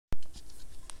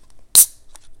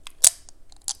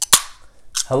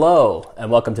Hello,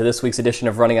 and welcome to this week's edition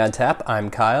of Running on Tap. I'm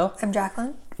Kyle. I'm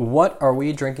Jacqueline. What are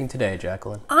we drinking today,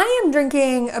 Jacqueline? I am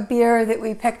drinking a beer that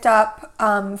we picked up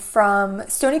from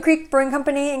Stony Creek Brewing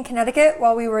Company in Connecticut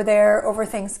while we were there over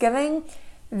Thanksgiving.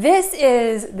 This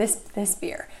is this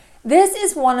beer. This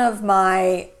is one of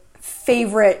my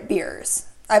favorite beers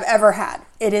I've ever had.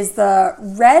 It is the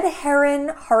Red Heron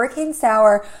Hurricane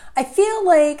Sour. I feel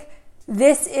like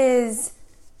this is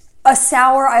a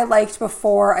sour I liked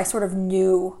before I sort of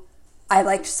knew I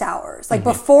liked sours. Like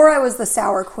before I was the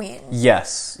sour queen.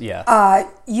 Yes, yeah.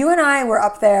 You and I were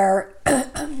up there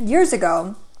years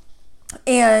ago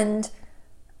and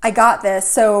I got this.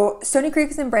 So Stony Creek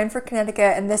is in Branford,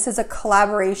 Connecticut, and this is a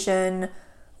collaboration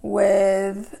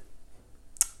with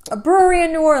a brewery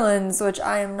in New Orleans, which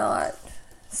I am not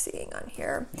seeing on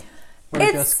here.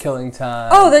 We're just killing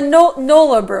time. Oh, the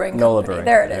NOLA Brewing Company. NOLA Brewing.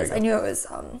 There it is. I knew it was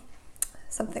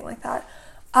something like that.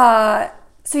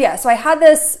 So I had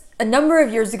this a number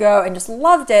of years ago and just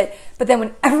loved it. But then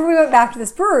whenever we went back to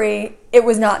this brewery, it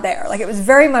was not there. Like, it was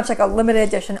very much like a limited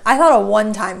edition. I thought a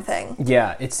one-time thing.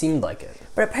 Yeah, it seemed like it.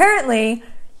 But apparently,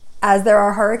 as there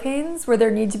are hurricanes where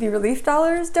there need to be relief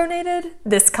dollars donated,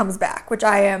 this comes back, which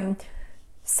I am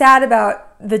sad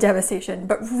about the devastation,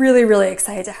 but really, really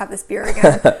excited to have this beer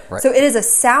again. Right. So it is a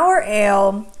sour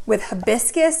ale with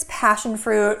hibiscus, passion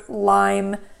fruit,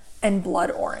 lime, and blood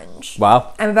orange.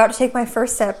 Wow. I'm about to take my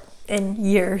first sip in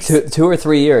years. Two or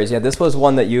 3 years. Yeah, this was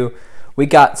one that we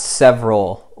got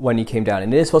several when you came down.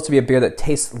 And it is supposed to be a beer that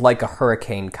tastes like a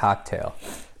hurricane cocktail.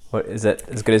 What is it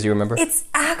as good as you remember? It's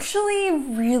actually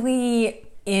really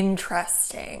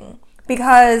interesting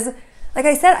because, like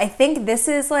I said, I think this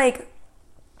is like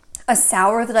a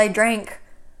sour that I drank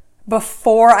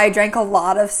before I drank a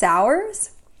lot of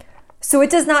sours. So it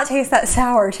does not taste that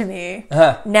sour to me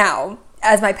now.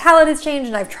 As my palate has changed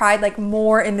and I've tried like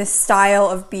more in this style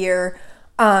of beer.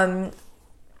 But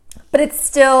it's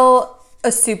still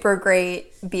a super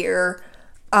great beer.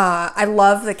 I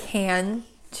love the can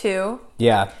too.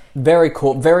 Yeah, very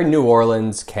cool. Very New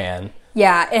Orleans can.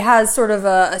 Yeah, it has sort of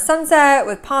a sunset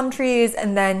with palm trees,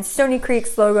 and then Stony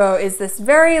Creek's logo is this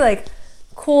very like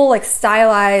cool, like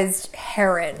stylized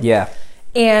heron. Yeah.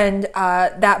 And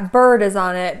that bird is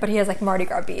on it, but he has like Mardi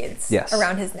Gras beads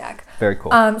around his neck. Very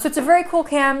cool. So it's a very cool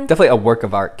can. Definitely a work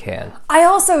of art can. I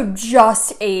also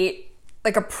just ate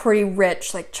like a pretty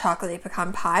rich like chocolatey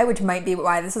pecan pie, which might be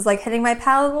why this is like hitting my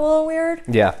palate a little weird.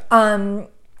 Yeah.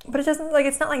 But it doesn't like,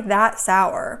 it's not like that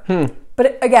sour.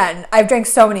 But again, I've drank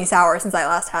so many sours since I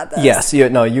last had this. Yes,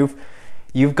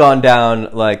 you've gone down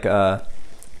like a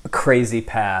crazy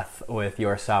path with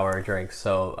your sour drinks,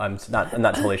 so I'm not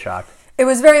totally shocked. It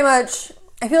was very much,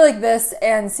 I feel like this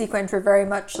and Sequench were very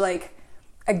much like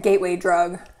a gateway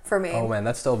drug for me. Oh man,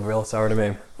 that's still real sour to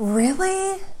me.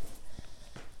 Really?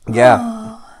 Yeah.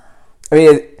 Oh. I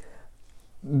mean,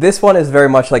 this one is very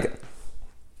much like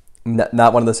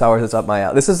not one of the sours that's up my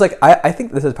alley. This is like, I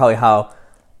think this is probably how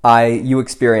you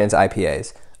experience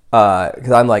IPAs.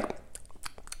 Because I'm like,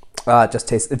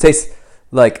 it tastes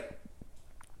like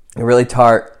really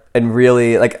tart and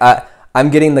really like, I'm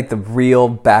getting like the real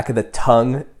back of the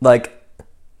tongue, like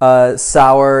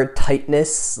sour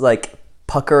tightness, like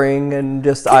puckering, and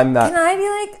just I'm not. Can I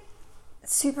be like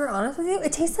super honest with you?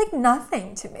 It tastes like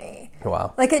nothing to me.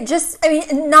 Wow. Like it just, I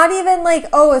mean, not even like,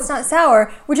 oh, it's not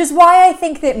sour, which is why I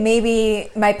think that maybe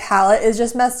my palate is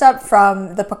just messed up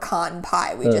from the pecan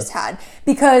pie we just had,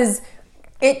 because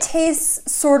it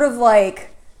tastes sort of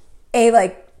like a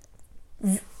like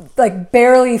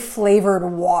barely flavored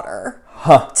water.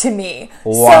 To me.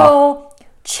 Wow. So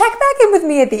check back in with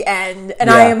me at the end, and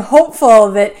I am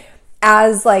hopeful that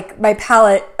as like my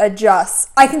palate adjusts,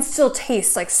 I can still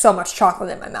taste like so much chocolate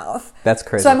in my mouth. That's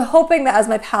crazy. So I'm hoping that as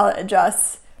my palate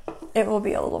adjusts, it will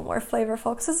be a little more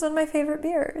flavorful, because this is one of my favorite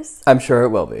beers. I'm sure it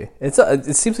will be. It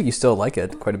seems like you still like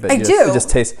it quite a bit. I do. It just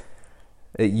tastes,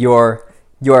 your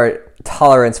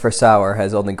tolerance for sour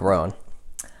has only grown.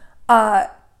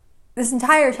 This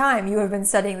entire time, you have been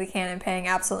studying the can and paying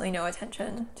absolutely no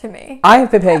attention to me. I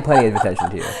have been paying plenty of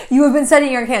attention to you. You have been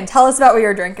studying your can. Tell us about what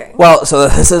you're drinking. Well, so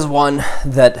this is one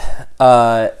that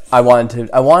I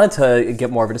wanted to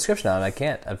get more of a description on. I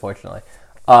can't, unfortunately.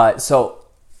 So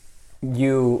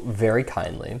you very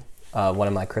kindly, one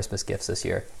of my Christmas gifts this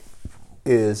year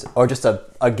or just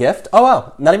a gift. Oh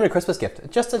wow, not even a Christmas gift,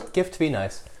 just a gift to be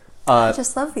nice. I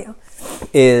just love you.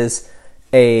 Is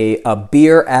a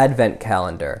beer advent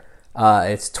calendar.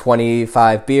 It's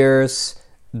 25 beers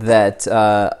that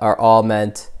are all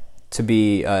meant to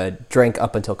be drank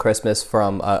up until Christmas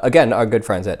from, again, our good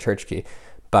friends at Church Key.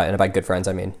 And by good friends,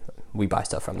 I mean we buy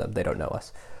stuff from them. They don't know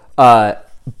us.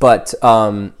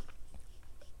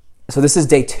 So this is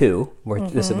day 2. We're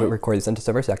recording this on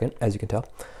December 2nd, as you can tell.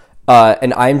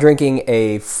 And I'm drinking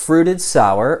a fruited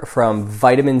sour from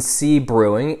Vitamin C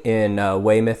Brewing in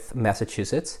Weymouth,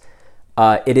 Massachusetts.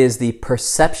 It is the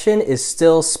Perception is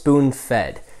Still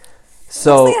Spoon-Fed.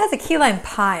 So it has a key lime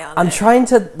pie on it. I'm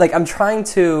trying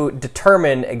to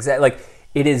determine exactly, like,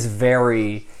 it is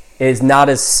not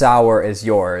as sour as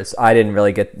yours. I didn't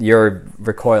really get, you're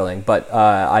recoiling, but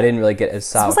I didn't really get as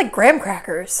sour. It smells like graham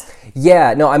crackers.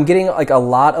 Yeah, no, I'm getting like a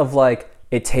lot of like,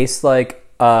 it tastes like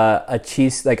a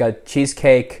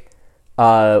cheesecake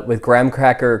with graham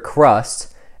cracker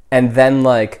crust, and then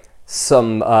like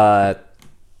some, I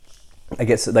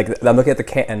guess, like, I'm looking at the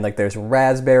can, and like there's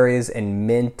raspberries and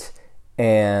mint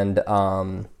and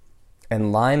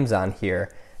limes on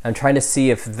here. I'm trying to see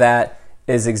if that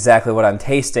is exactly what I'm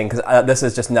tasting, because this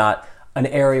is just not an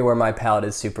area where my palate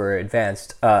is super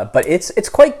advanced. But it's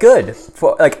quite good.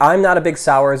 For, like, I'm not a big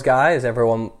sours guy, as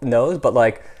everyone knows, but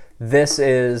like this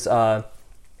is, I'm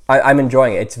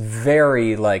enjoying it. It's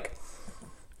very like,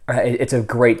 it's a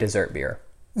great dessert beer.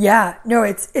 Yeah, no,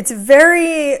 it's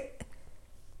very.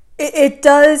 It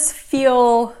does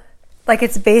feel like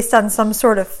it's based on some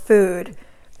sort of food.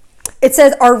 It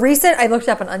says, I looked it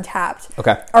up on Untappd.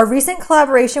 Okay. Our recent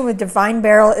collaboration with Divine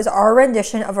Barrel is our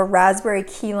rendition of a raspberry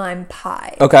key lime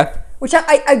pie. Okay. Which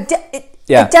it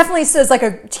definitely says like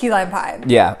a key lime pie.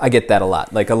 Yeah, I get that a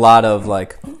lot. Like a lot of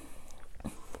like,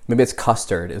 maybe it's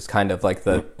custard is kind of like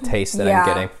the taste that I'm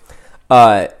getting.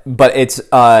 But it's,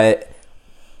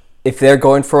 if they're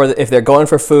going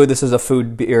for food, this is a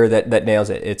food beer that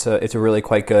nails it. It's a really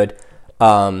quite good,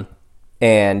 and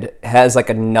has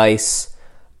like a nice,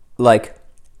 like,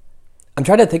 I'm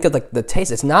trying to think of like the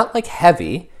taste. It's not like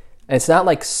heavy, and it's not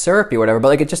like syrupy or whatever, but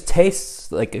like it just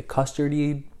tastes like a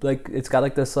custardy. Like it's got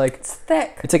like this like, it's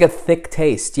thick. It's like a thick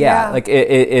taste. Yeah. Like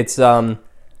it's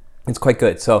quite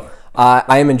good. So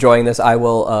I am enjoying this. I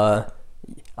will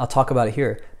I'll talk about it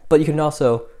here, but you can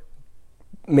also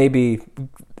maybe,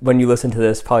 when you listen to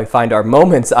this, probably find our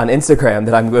moments on Instagram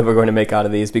that we're going to make out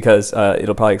of these, because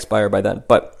it'll probably expire by then.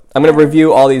 But I'm going to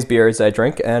review all these beers I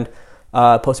drink and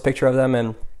post a picture of them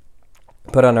and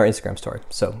put it on our Instagram story.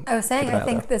 So I was saying, I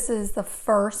think this is the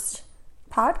first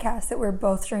podcast that we're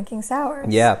both drinking sours.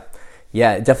 Yeah,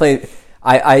 definitely.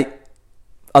 I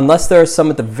unless there's some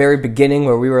at the very beginning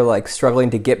where we were like struggling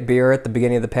to get beer at the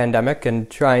beginning of the pandemic and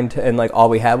like all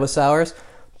we had was sours,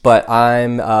 but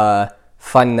I'm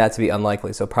finding that to be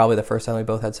unlikely. So probably the first time we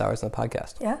both had sours on the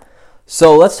podcast. Yeah.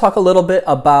 So let's talk a little bit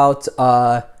about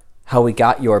how we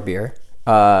got your beer.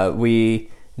 We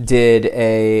did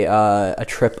a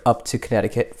trip up to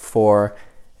Connecticut for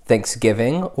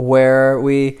Thanksgiving, where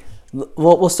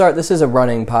we'll start. This is a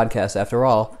running podcast after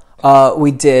all.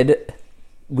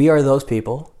 We are those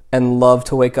people and love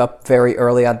to wake up very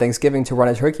early on Thanksgiving to run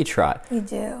a turkey trot. We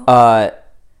do. Why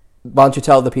don't you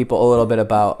tell the people a little bit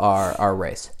about our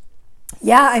race?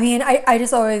 Yeah, I mean, I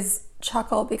just always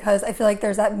chuckle because I feel like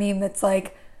there's that meme that's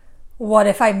like, what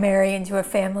if I marry into a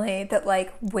family that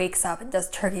like wakes up and does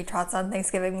turkey trots on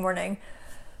Thanksgiving morning?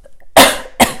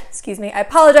 Excuse me. I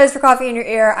apologize for coughing in your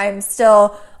ear. I'm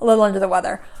still a little under the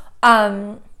weather.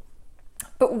 But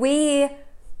my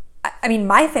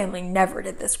family never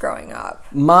did this growing up.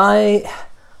 I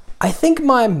think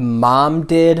my mom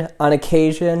did on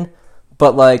occasion,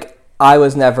 but like I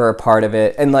was never a part of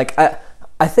it. And like I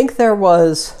think there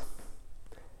was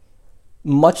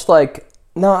much like,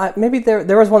 maybe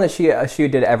there was one that she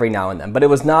did every now and then, but it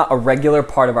was not a regular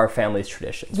part of our family's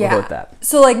traditions. Yeah. We'll go with that.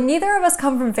 So like neither of us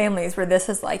come from families where this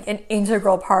is like an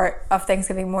integral part of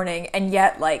Thanksgiving morning, and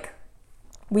yet like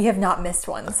we have not missed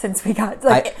one since we got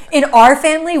in our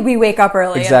family we wake up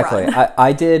early. Exactly. And run.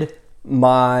 I did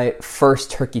my first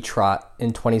turkey trot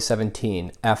in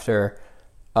 2017 after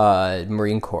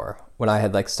Marine Corps, when I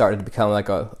had like started to become like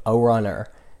a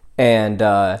runner, and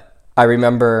I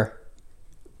remember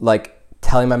like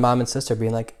telling my mom and sister,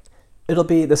 being like, I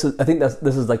think this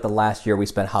is like the last year we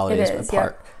spent holidays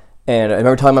apart. Yep. And I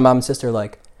remember telling my mom and sister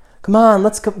like, come on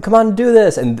and do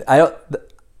this. And I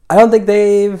don't think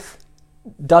they've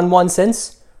done one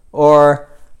since or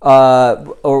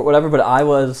whatever, but I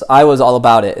was all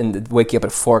about it, and waking up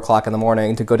at 4:00 in the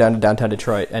morning to go down to downtown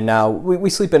Detroit. And now we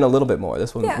sleep in a little bit more.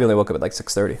 This one really woke up at like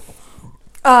 6:30.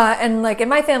 And like in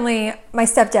my family, my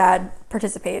stepdad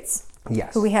participates.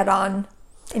 Yes. Who we had on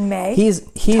in May. He's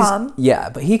Tom. Yeah,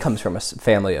 but he comes from a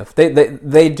family of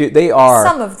they are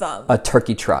some of them a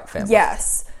turkey trot family.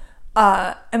 Yes.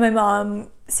 And my mom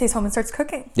stays home and starts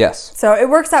cooking. Yes. So it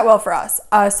works out well for us.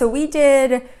 So we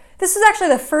did. This was actually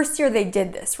the first year they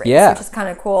did this race, which is kind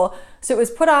of cool. So it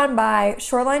was put on by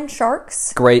Shoreline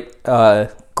Sharks. Great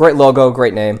logo,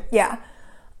 great name. Yeah.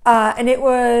 And it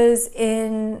was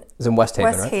in It was in West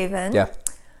Haven, West right? Haven. Yeah.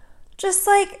 Just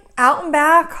like out and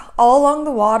back, all along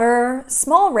the water,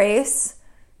 small race.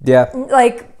 Yeah.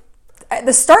 Like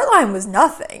the start line was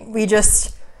nothing. We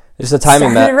just Just a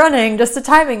timing started mat. running, just a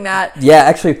timing mat. Yeah,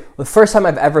 actually, the first time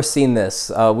I've ever seen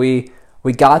this, we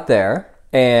got there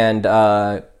and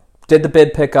did the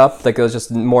bid pickup. Like it was just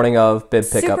the morning of bid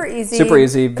pickup. Super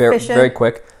easy, very efficient. very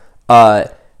quick.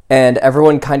 And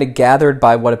everyone kind of gathered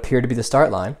by what appeared to be the start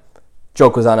line.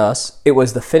 Joke was on us. It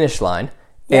was the finish line,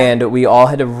 and we all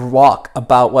had to walk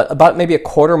about maybe a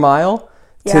quarter mile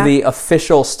to Yeah. the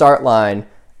official start line,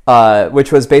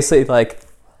 which was basically like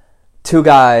 2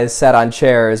 guys sat on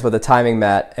chairs with a timing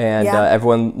mat, and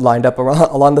everyone lined up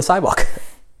along the sidewalk.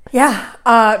 Yeah,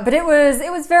 but it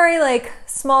was very like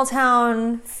small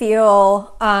town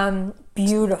feel,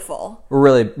 beautiful.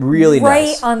 Really, really Right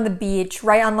nice. on the beach,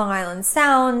 right on Long Island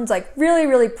Sound, like really,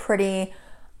 really pretty.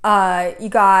 You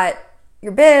got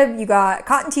your bib, you got a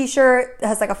cotton t-shirt that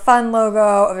has like a fun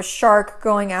logo of a shark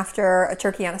going after a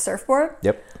turkey on a surfboard.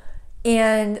 Yep.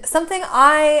 And something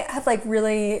I have like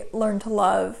really learned to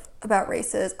love about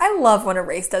races, I love when a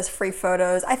race does free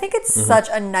photos. I think it's such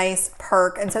a nice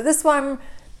perk. And so this one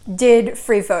did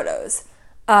free photos.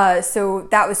 So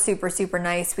that was super, super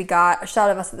nice. We got a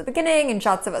shot of us at the beginning and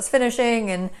shots of us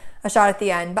finishing and a shot at the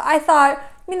end. But I thought,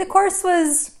 the course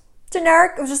was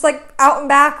generic. It was just like out and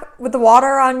back with the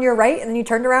water on your right, and then you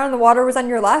turned around and the water was on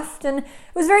your left. And it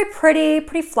was very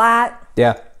pretty flat.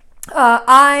 Yeah.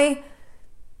 I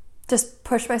just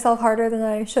pushed myself harder than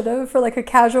I should have for like a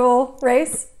casual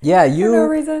race. Yeah, For no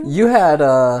reason. you had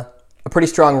a pretty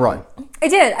strong run. I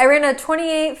did. I ran a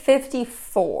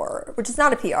 28:54, which is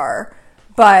not a PR,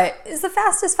 but it's the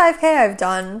fastest 5K I've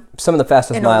done. Some of the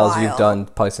fastest In a miles while. you've done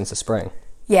probably since the spring.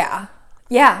 Yeah.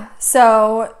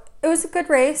 So it was a good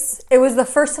race. It was the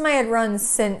first time I had run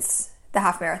since the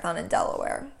half marathon in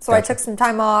Delaware. So I Gotcha. took some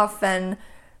time off and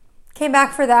came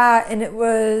back for that, and it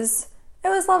was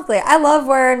lovely. I love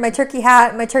wearing my turkey hat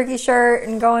and my turkey shirt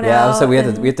and going out. Yeah, I would say we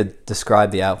have to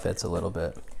describe the outfits a little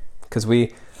bit because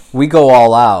we go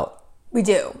all out, We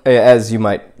do. as you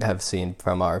might have seen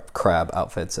from our crab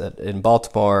outfits in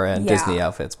Baltimore and Yeah. Disney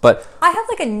outfits. But I have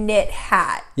like a knit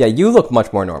hat. yeah, you look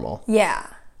much more normal. Yeah.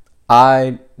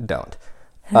 I don't.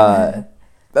 I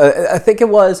think it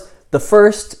was the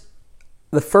first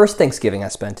Thanksgiving I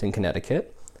spent in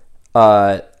Connecticut.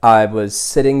 I was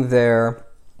sitting there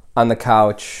on the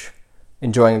couch,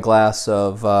 enjoying a glass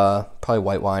of probably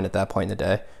white wine at that point in the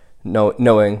day,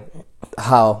 knowing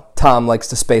how Tom likes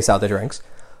to space out the drinks,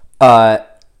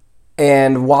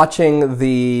 and watching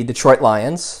the Detroit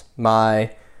Lions,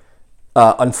 my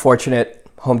unfortunate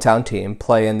hometown team,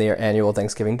 play in their annual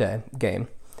Thanksgiving Day game.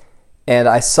 And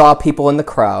I saw people in the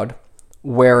crowd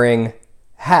wearing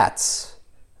hats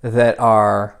that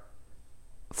are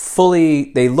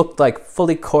they looked like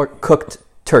fully cooked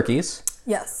turkeys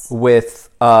Yes. with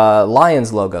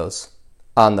Lions logos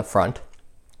on the front.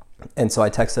 And so I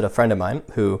texted a friend of mine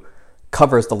who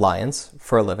covers the Lions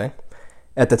for a living.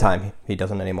 At the time, he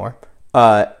doesn't anymore.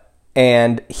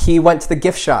 And he went to the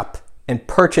gift shop and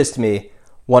purchased me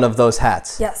one of those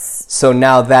hats. Yes. So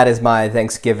now that is my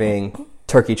Thanksgiving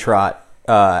turkey trot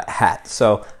hat.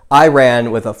 So I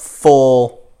ran with a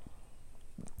full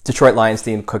Detroit Lions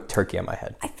themed cooked turkey on my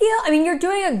head. You're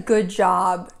doing a good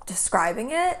job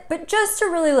describing it, but just to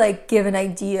really like give an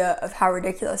idea of how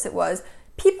ridiculous it was,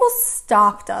 people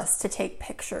stopped us to take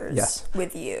pictures Yes.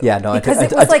 with you. Yeah, no, because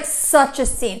it was like such a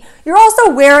scene. You're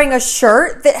also wearing a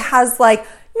shirt that has like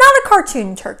not a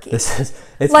cartoon turkey. This is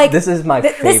my favorite.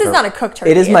 This is not a cooked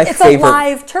turkey. It is my it's favorite. a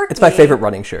live turkey. It's my favorite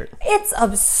running shirt. It's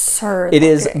absurd. It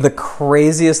is the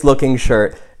craziest looking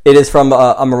shirt. It is from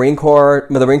the Marine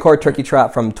Corps turkey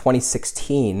trot from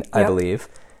 2016, I believe.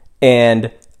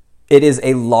 And it is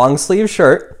a long sleeve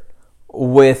shirt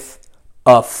with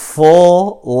a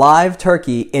full live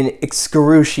turkey in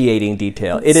excruciating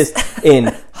detail. It is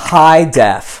in high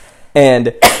def,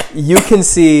 and you can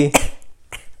see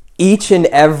each and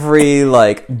every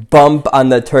like bump on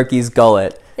the turkey's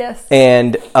gullet. Yes.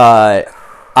 And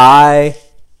I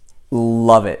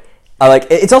love it.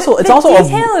 It's also the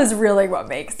detail is really what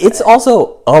makes it. It's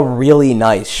also a really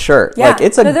nice shirt. Yeah. Like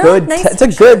it's a They're good nice it's a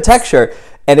good tech shirt,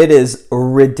 and it is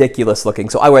ridiculous looking.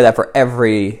 So I wear that for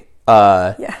every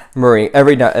Marine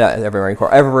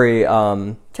Corps, every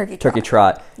turkey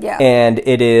trot. Yeah. And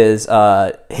it is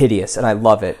hideous, and I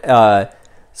love it.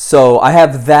 So I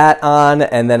have that on,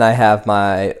 and then I have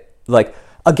my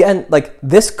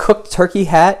this cooked turkey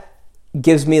hat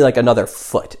gives me like another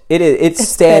foot. It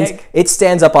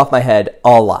stands up off my head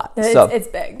a lot. It's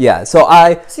big. Yeah. So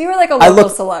you were like a local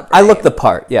celebrity. I look the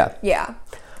part. Yeah. Yeah.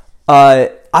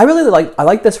 I really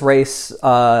like this race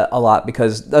a lot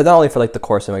because not only for like the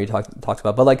course and what you talked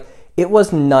about, but like it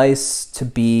was nice to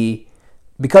be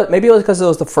because maybe it was because it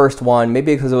was the first one,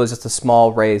 maybe because it was just a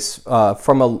small race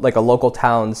from a local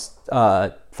town's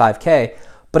 5K,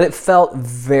 but it felt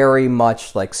very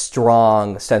much like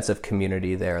strong sense of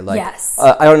community there. Like, yes.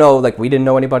 I don't know, like we didn't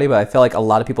know anybody, but I felt like a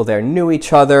lot of people there knew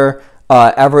each other.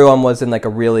 Everyone was in like a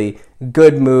really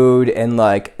good mood, and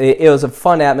like it was a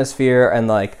fun atmosphere, and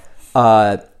like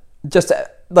just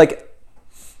like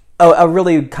a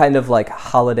really kind of like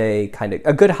holiday, kind of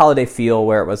a good holiday feel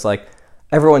where it was like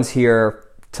everyone's here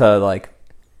to like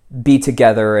be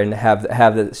together and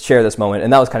share this moment,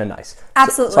 and that was kind of nice.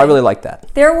 Absolutely. So I really liked that.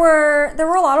 There were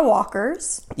a lot of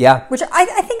walkers. Yeah. Which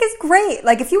I think is great.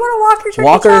 Like if you want to walk your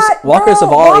turkey trot, walkers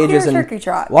of all ages and turkey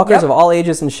trot. Walkers of all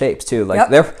ages and shapes too. Like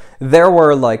there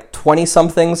were like 20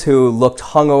 somethings who looked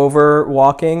hungover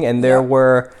walking, and there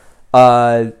were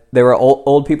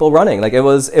old people running. Like it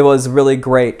was really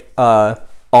great all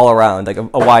around, like a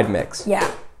wide mix.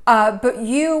 Yeah. But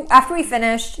after we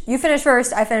finished, you finished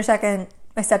first, I finished second,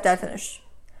 my stepdad finished.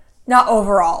 Not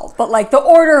overall, but like the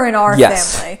order in our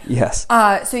family. Yes.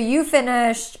 So you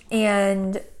finished,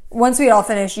 and once we had all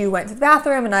finished, you went to the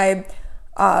bathroom, and I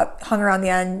hung around the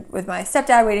end with my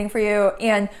stepdad waiting for you.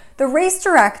 And the race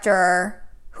director,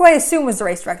 who I assume was the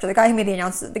race director, the guy who made the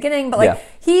announcements at the beginning, but like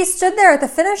he stood there at the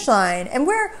finish line, and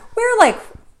we're like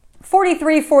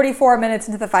 43, 44 minutes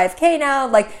into the 5K now.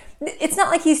 Like it's not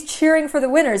like he's cheering for the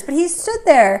winners, but he stood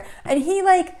there and he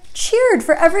like cheered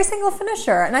for every single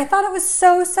finisher, and I thought it was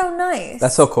so nice.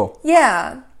 That's so cool.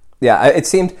 Yeah. Yeah, it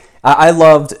seemed I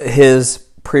loved his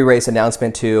pre-race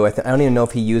announcement too. I don't even know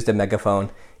if he used a megaphone.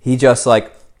 He just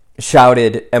like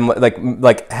shouted and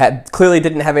clearly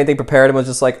didn't have anything prepared and was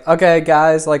just like, "Okay,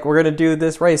 guys, like we're gonna do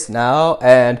this race now,"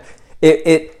 and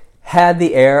it had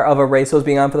the air of a race that was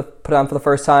being put on for the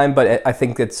first time, but I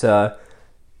think it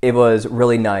was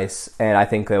really nice, and I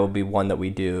think it will be one that we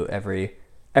do every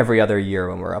other year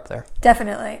when we're up there.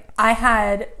 Definitely. I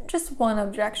had just one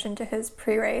objection to his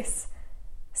pre-race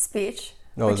speech,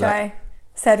 which I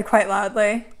said quite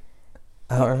loudly.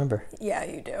 I don't remember. Yeah,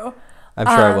 you do. I'm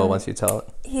sure I will once you tell it.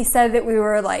 He said that we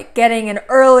were like getting an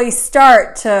early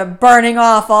start to burning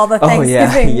off all the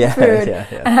Thanksgiving food. Yeah.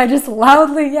 And I just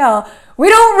loudly yell, "We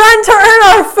don't run to earn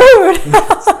our food!"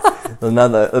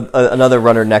 Another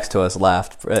runner next to us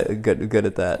laughed. Good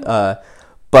at that.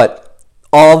 But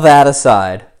all that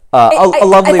aside, a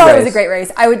lovely race. I thought it was a great race.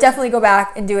 I would definitely go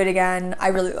back and do it again. I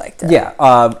really liked it.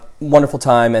 Yeah, wonderful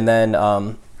time. And then,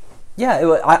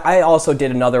 I also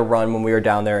did another run when we were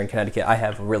down there in Connecticut. I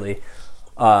have really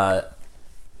a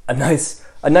nice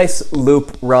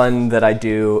loop run that I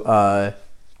do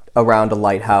around a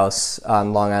lighthouse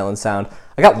on Long Island Sound.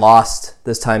 I got lost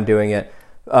this time doing it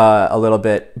a little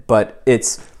bit, but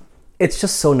it's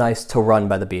just so nice to run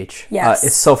by the beach. Yes.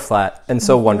 It's so flat and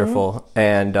so wonderful,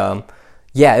 and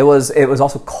it was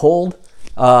also cold.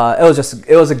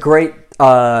 It was a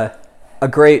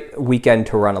great weekend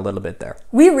to run a little bit there.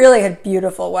 We really had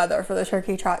beautiful weather for the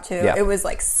turkey trot too. Yeah. It was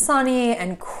like sunny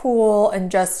and cool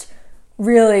and just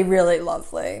really, really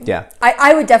lovely. Yeah.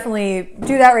 I would definitely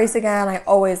do that race again. I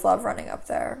always love running up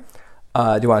there.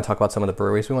 Do you want to talk about some of the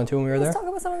breweries we went to when we were there? Let's talk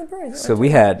about some of the breweries. So we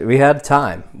had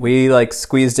time. We like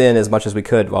squeezed in as much as we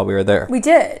could while we were there. We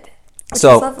did. Which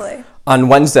so was lovely. On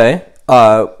Wednesday,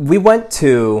 we went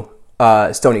to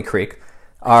Stony Creek.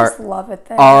 I just love it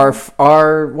there.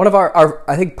 One of our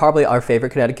I think probably our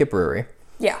favorite Connecticut brewery.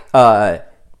 Yeah.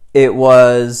 It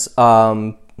was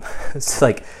it's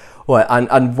like what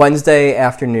on Wednesday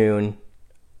afternoon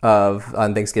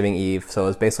on Thanksgiving Eve. So it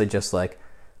was basically just like,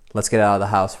 let's get out of the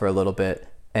house for a little bit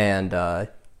and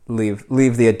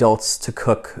leave the adults to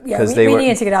cook because we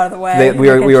needed to get out of the way.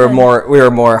 We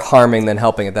were more harming than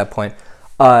helping at that point.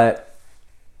 But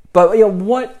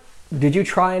what did you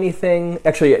try anything?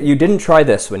 Actually, you didn't try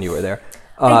this when you were there.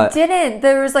 I didn't.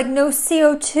 There was like no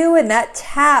CO2 in that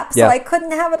tap, so I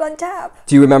couldn't have it on tap.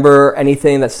 Do you remember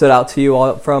anything that stood out to you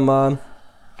all from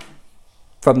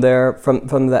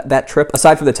that trip,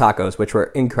 aside from the tacos, which were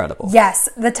incredible? Yes,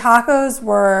 the tacos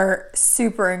were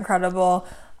super incredible.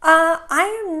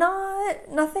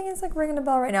 Nothing is like ringing a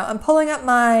bell right now. I'm pulling up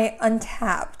my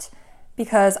Untapped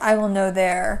because I will know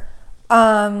there.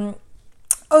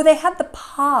 They had the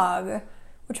Pog,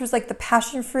 which was like the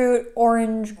passion fruit,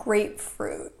 orange,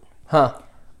 grapefruit. Huh.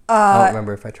 I don't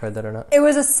remember if I tried that or not. It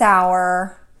was a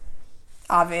sour,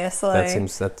 obviously. That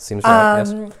seems right,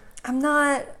 yes. I'm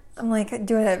like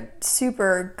doing a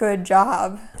super good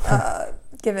job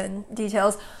given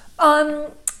details.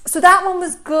 So that one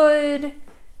was good.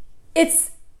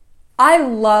 I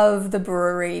love the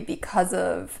brewery because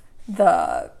of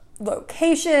the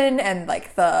location and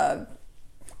like the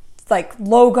like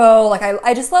logo. Like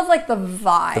I just love like the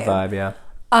vibe. The vibe,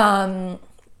 yeah.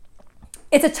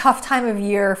 It's a tough time of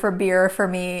year for beer for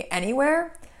me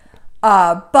anywhere.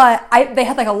 But they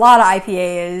had like a lot of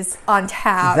IPAs on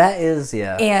tap. That is,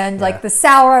 yeah. And yeah. like the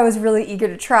sour I was really eager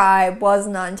to try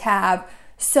wasn't on tap.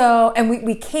 So, and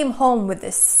we came home with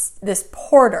this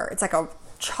porter. It's like a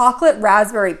chocolate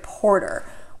raspberry porter,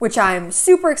 which I'm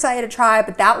super excited to try,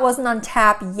 but that wasn't on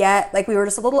tap yet. Like we were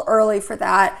just a little early for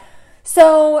that.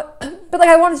 So, but like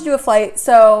I wanted to do a flight,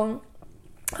 so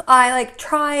I like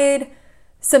tried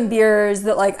some beers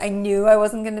that like I knew I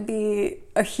wasn't going to be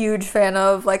a huge fan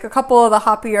of, like a couple of the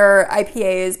hoppier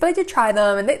IPAs, but I did try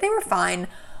them and they were fine.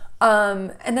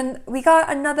 And then we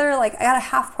got another, like I got a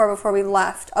half pour before we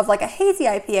left of like a hazy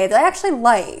IPA that I actually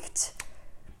liked.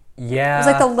 Yeah. It was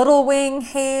like the Little Wing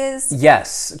haze.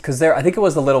 Yes, because I think it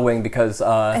was the Little Wing because...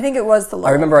 I think it was the Little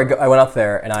I remember I went up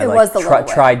there and I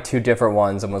tried two different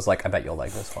ones and was like, I bet you'll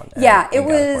like this one. Yeah,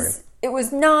 it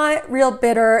was not real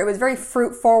bitter. It was very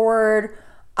fruit forward.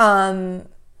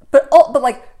 But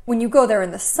like when you go there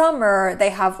in the summer, they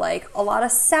have like a lot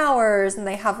of sours and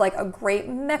they have like a great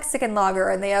Mexican lager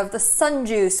and they have the Sun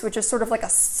Juice, which is sort of like a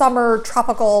summer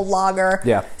tropical lager.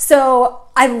 Yeah. So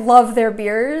I love their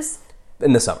beers.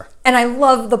 In the summer. And I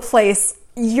love the place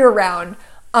year round.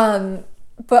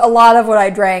 But a lot of what I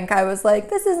drank, I was like,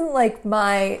 this isn't like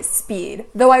my speed.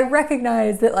 Though I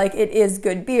recognize that like it is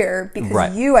good beer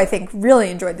because you, I think,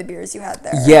 really enjoyed the beers you had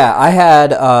there. Yeah, I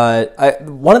had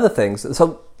one of the things.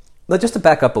 So just to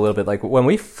back up a little bit, like when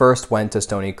we first went to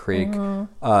Stony Creek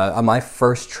on my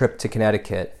first trip to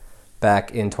Connecticut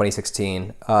back in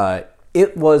 2016,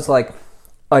 it was like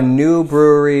a new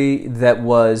brewery that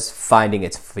was finding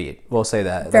its feet. We'll say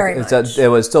that. Very much. It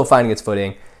was still finding its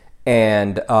footing,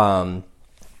 and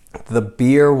the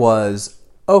beer was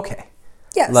okay.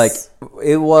 Yes. Like,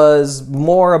 it was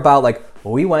more about, like,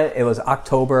 we went, it was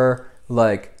October,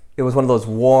 like, it was one of those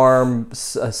warm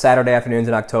Saturday afternoons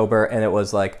in October, and it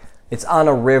was, like, it's on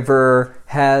a river,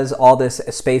 has all this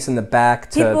space in the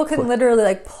back to... People can literally,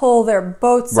 like, pull their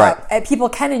boats up. And people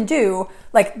can and do,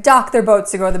 like, dock their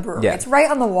boats to go to the brewery. Yeah. It's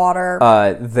right on the water.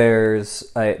 There's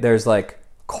like,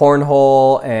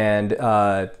 cornhole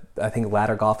and... I think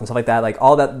ladder golf and stuff like that, like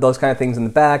all those kind of things in the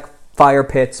back, fire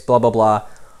pits, blah blah blah.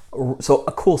 So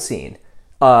a cool scene,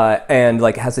 and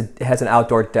like has an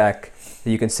outdoor deck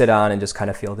that you can sit on and just kind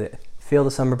of feel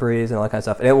the summer breeze and all that kind of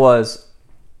stuff. And it was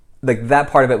like that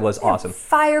part of it was awesome.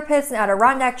 Fire pits and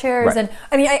Adirondack chairs, and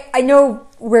I mean I know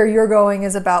where you're going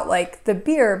is about like the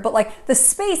beer, but like the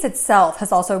space itself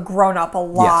has also grown up a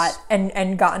lot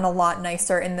and gotten a lot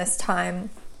nicer in this time.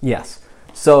 Yes.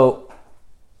 So.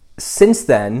 Since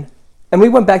then, and we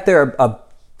went back there a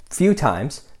few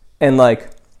times, and like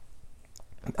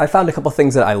I found a couple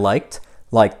things that I liked,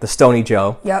 like the Stony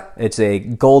Joe. Yep. It's a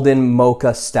golden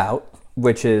mocha stout,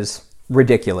 which is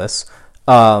ridiculous.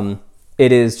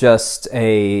 It is just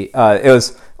it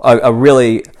was a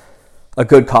really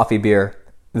good coffee beer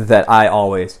that I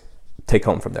always take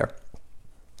home from there.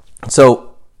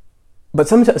 So, but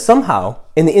somehow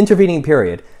in the intervening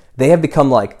period, they have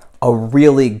become like a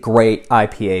really great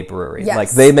IPA brewery. Yes. Like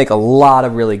they make a lot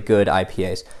of really good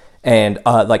IPAs and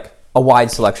like a wide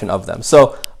selection of them.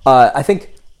 So I think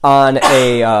on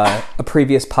a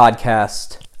previous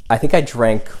podcast, I think I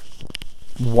drank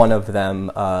one of them.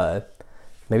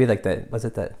 Maybe like was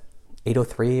it the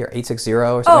 803 or 860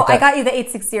 or something like that? I got you the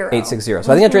 860. 860. So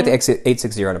I think I drank the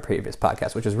 860 on a previous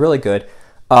podcast, which is really good.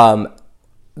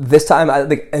 This time, I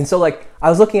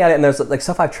was looking at it and there's like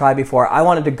stuff I've tried before. I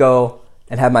wanted to go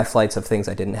and have my flights of things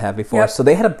I didn't have before. Yep. So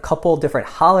they had a couple different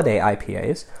holiday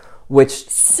IPAs, which...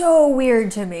 So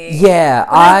weird to me. Yeah.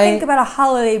 When I think about a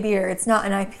holiday beer, it's not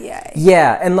an IPA.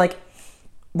 Yeah, and like,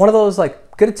 one of those,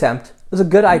 like, good attempt. It was a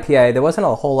good IPA. There wasn't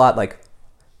a whole lot, like,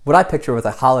 what I picture with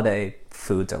the holiday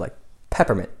foods are, like,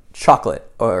 peppermint, chocolate,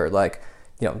 or, like,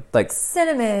 you know, like...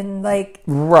 Cinnamon, like...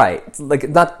 Right. Like,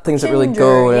 not things ginger, that really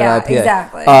go in an IPA.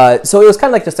 Exactly. So it was kind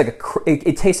of like just like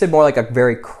it tasted more like a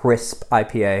very crisp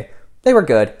IPA. They were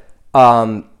good,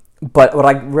 but what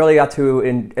I really got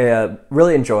to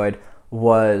really enjoyed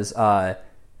was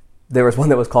there was one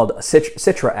that was called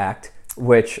Citra Act,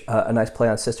 which a nice play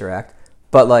on Sister Act,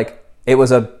 but like it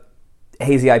was a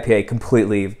hazy IPA,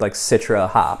 completely like Citra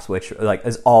hops, which like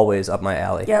is always up my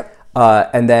alley. Yep.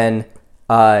 And then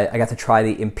I got to try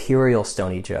the Imperial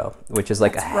Stony Joe, which is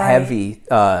like heavy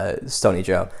Stony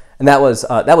Joe, and that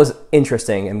was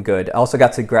interesting and good. I also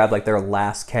got to grab like their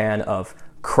last can of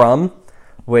Crumb,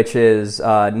 which is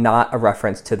not a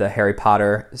reference to the Harry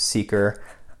Potter Seeker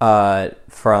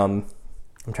from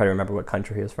I'm trying to remember what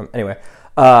country he was from. Anyway,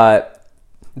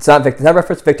 it's not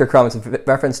reference to Victor Crumb. It's a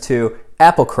reference to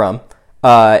Apple Crumb.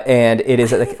 And it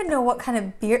is I don't even know what kind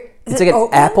of beer. It's like an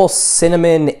apple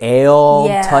cinnamon ale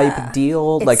type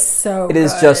deal. It's like so it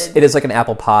is good. it is like an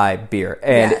apple pie beer,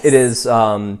 and Yes. it is.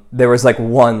 There was like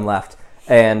one left,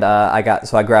 and I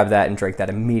grabbed that and drank that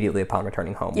immediately upon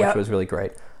returning home, Yep. which was really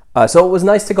great. So it was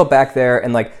nice to go back there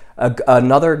and like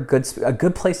another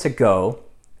good place to go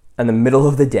in the middle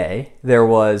of the day. There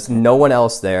was no one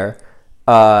else there.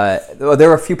 There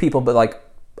were a few people, but like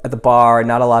at the bar,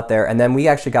 not a lot there. And then we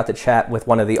actually got to chat with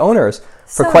one of the owners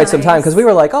for So quite some time nice. because we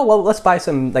were like, oh, well, let's buy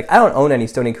some, like, I don't own any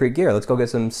Stony Creek gear. Let's go get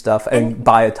some stuff and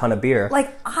buy a ton of beer.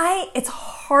 Like it's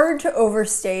hard to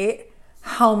overstate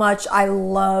how much I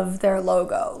love their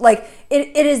logo. Like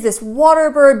it is this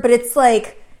Waterbird, but it's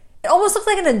like, it almost looks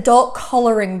like an adult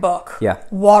coloring book. Yeah.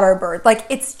 Waterbird. Like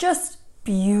it's just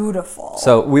beautiful.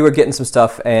 So we were getting some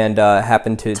stuff and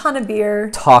happened to Ton of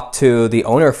beer. talk to the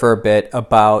owner for a bit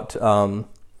about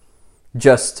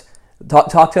just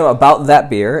talk to him about that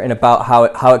beer and about how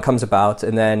it comes about,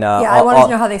 and then I wanted to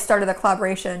know how they started the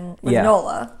collaboration with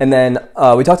NOLA. And then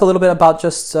we talked a little bit about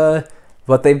just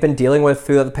what they've been dealing with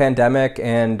through the pandemic,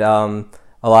 and a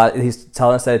lot. He's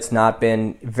telling us that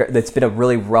it's been a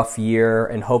really rough year,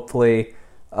 and hopefully,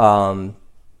 they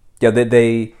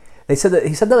said that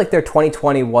he said that like their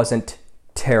 2020 wasn't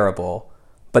terrible,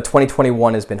 but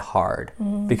 2021 has been hard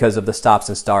because of the stops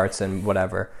and starts and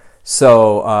whatever.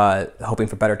 So hoping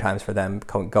for better times for them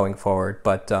going forward.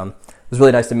 But it was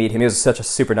really nice to meet him. He was such a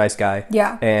super nice guy.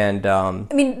 Yeah. And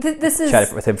I mean, this is...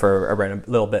 chatted with him for a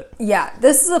little bit. Yeah,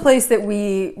 this is a place that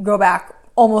we go back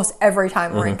almost every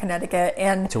time we're in Connecticut.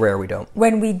 And It's rare we don't.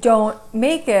 when we don't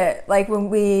make it, like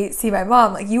when we see my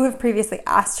mom, like you have previously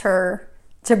asked her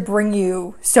to bring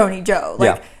you Stony Joe.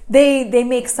 Like Yeah. they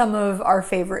make some of our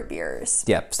favorite beers.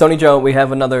 Yeah, Stony Joe. We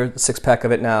have another 6-pack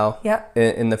of it now. Yep.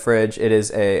 In the fridge. It is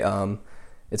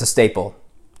it's a staple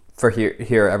for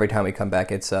here every time we come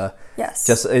back. It's Yes.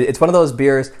 it's one of those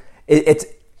beers. It's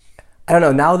I don't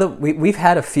know. Now that we've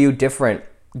had a few different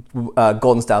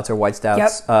golden stouts or white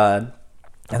stouts. Yep.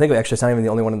 I think actually it's not even the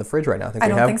only one in the fridge right now. I think I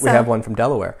don't think so. we have one from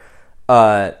Delaware.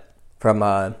 The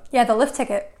lift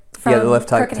ticket from the lift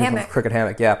type Crooked Hammock. from Crooked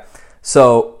Hammock. Yeah.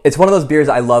 So it's one of those beers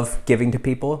I love giving to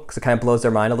people because it kind of blows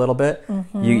their mind a little bit.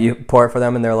 Mm-hmm. You pour it for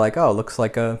them and they're like, oh, looks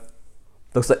like a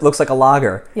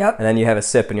lager. Yep. And then you have a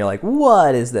sip and you're like,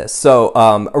 what is this? So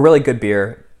a really good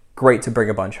beer, great to bring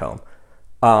a bunch home.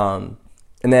 And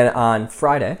then on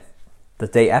Friday, the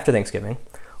day after Thanksgiving,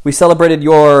 we celebrated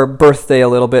your birthday a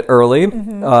little bit early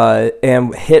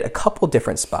and hit a couple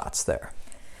different spots there.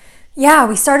 Yeah,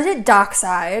 we started at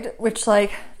Dockside, which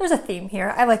like there's a theme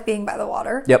here. I like being by the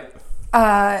water. Yep.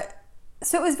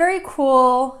 So it was very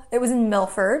cool. It was in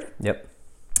Milford. Yep.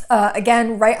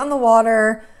 Again, right on the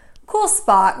water. Cool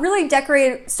spot. Really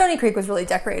decorated. Stony Creek was really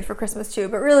decorated for Christmas too,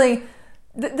 but really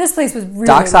this place was really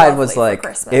Dockside lovely was for like,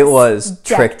 Christmas. it was Decked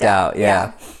tricked out.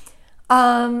 Yeah.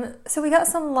 So we got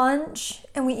some lunch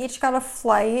and we each got a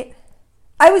flight.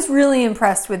 I was really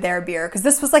impressed with their beer because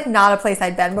this was like not a place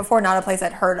I'd been before, not a place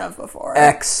I'd heard of before.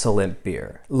 Excellent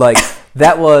beer. Like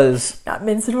that was Not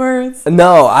mincing words.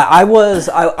 no. I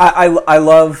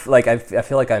love like I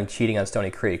feel like I'm cheating on Stony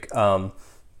Creek.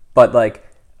 But like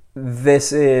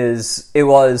it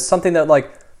was something that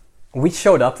like we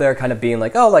showed up there kind of being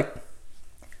like, oh, like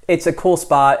it's a cool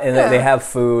spot and Yeah. they have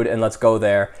food and let's go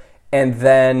there. And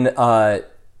then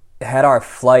had our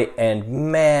flight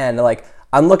and man, like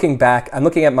I'm looking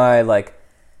at my like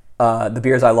the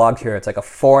beers I logged here. It's like a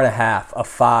 4.5, a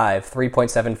 5,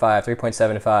 3.75,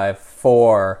 3.75,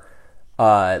 4.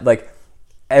 Like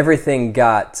everything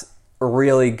got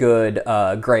really good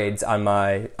grades on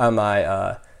my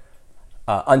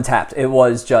Untapped. It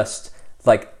was just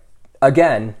like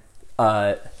again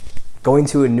going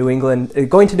to New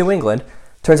England.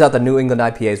 Turns out the New England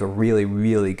IPAs were really,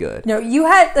 really good. No, you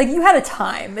had a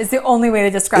time is the only way to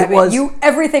describe it.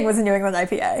 Everything was a New England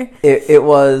IPA. It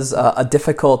was a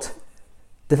difficult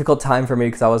time for me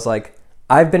because I was like,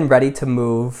 I've been ready to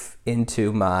move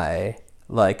into my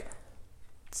like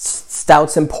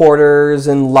stouts and porters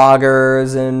and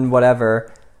lagers and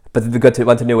whatever, but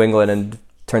went to New England and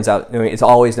turns out it's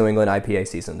always New England IPA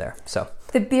season there. So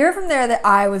The beer from there that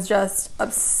I was just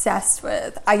obsessed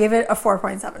with, I gave it a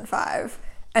 4.75.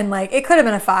 And like it could have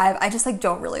been a 5. I just like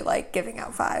don't really like giving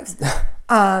out 5s.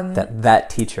 that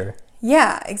teacher.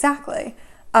 Yeah, exactly.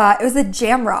 It was a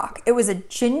Jamrock. It was a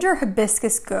ginger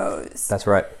hibiscus goes. That's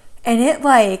right. And it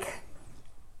like,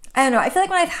 I don't know. I feel like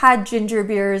when I've had ginger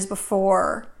beers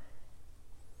before,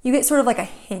 you get sort of like a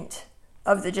hint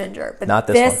of the ginger. But Not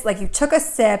this one. like you took a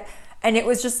sip And it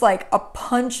was just like a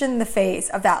punch in the face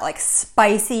of that like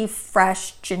spicy,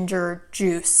 fresh ginger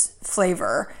juice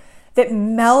flavor that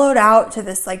mellowed out to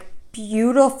this like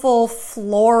beautiful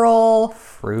floral,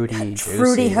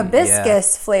 fruity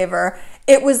hibiscus flavor.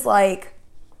 It was like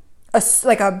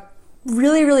a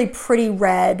really, really pretty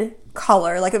red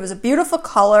color. Like it was a beautiful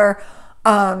color.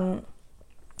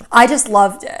 I just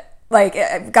loved it. Like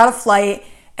I got a flight,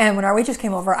 and when our waitress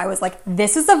came over, I was like,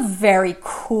 this is a very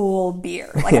cool beer.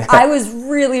 Like I was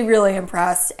really, really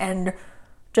impressed, and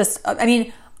just, I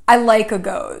mean, I like a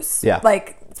Gose. Yeah.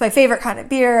 Like it's my favorite kind of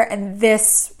beer, and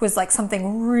this was like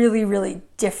something really, really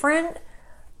different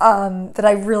that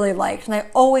I really liked. And I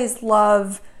always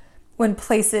love when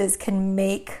places can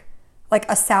make like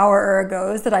a sour or a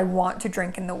Gose that I want to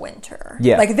drink in the winter.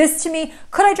 Yeah. Like this to me,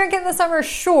 could I drink it in the summer?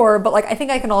 Sure. But like, I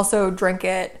think I can also drink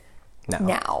it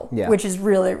now, Yeah. which is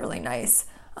really, really nice.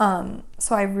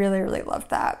 So I really, really loved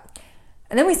that.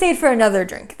 And then we stayed for another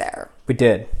drink there. We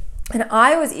did. And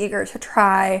I was eager to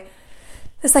try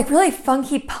this like really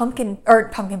funky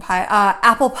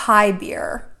apple pie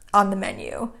beer on the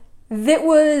menu that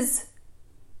was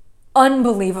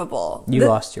unbelievable. You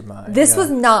lost your mind. This was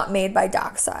not made by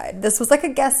Dockside. This was like a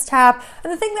guest tap.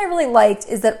 And the thing that I really liked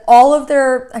is that all of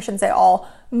their, I shouldn't say all,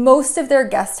 most of their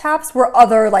guest taps were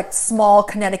other like small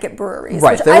Connecticut breweries,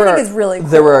 right. which I think is really cool.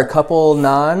 There were a couple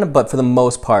but for the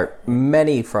most part,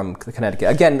 many from Connecticut.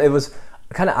 Again, it was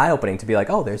kind of eye-opening to be like,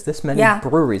 oh, there's this many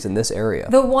breweries in this area.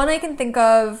 The one I can think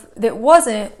of that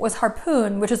was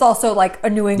Harpoon, which is also like a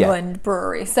New England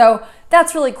brewery. So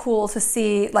that's really cool to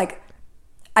see. Like,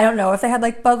 I don't know if they had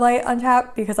like Bud Light on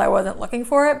tap because I wasn't looking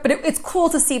for it, but it's cool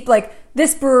to see like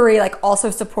this brewery like also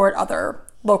support other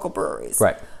local breweries.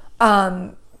 Right.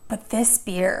 But this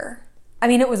beer, I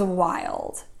mean, it was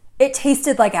wild. It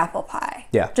tasted like apple pie.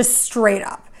 Yeah. Just straight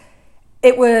up.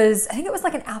 I think it was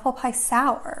like an apple pie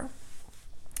sour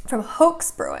from Hoax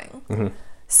Brewing. Mm-hmm.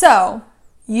 So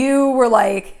you were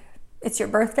like, it's your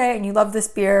birthday and you love this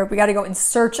beer. We got to go in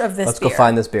search of this beer. Let's go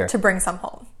find this beer. To bring some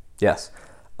home. Yes.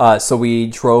 So we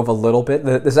drove a little bit.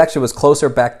 This actually was closer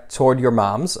back toward your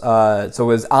mom's. So it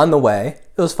was on the way.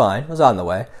 It was fine. It was on the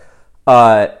way.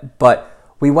 But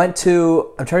we went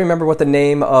to, I'm trying to remember what the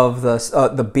name of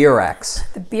the Beer Axe.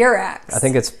 The Beer Axe. I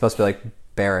think it's supposed to be like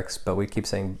Barracks, but we keep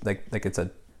saying like it's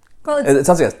a, well, it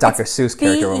sounds like a Dr. Seuss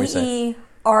character when we say.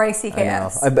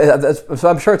 Beracks. So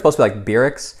I'm sure it's supposed to be like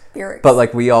Beerix. Beerix. But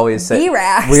like we always say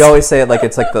Beerax. We always say it like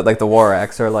it's like the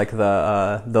Warax or like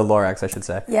the Lorax, I should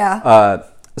say. Yeah.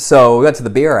 So we went to the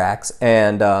Beerax,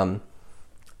 and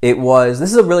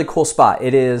this is a really cool spot.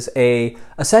 It is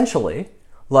essentially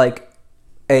like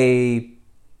a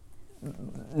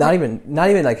not even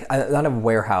like not a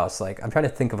warehouse. Like I'm trying to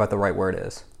think of what the right word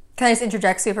is. Can I just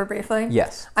interject super briefly?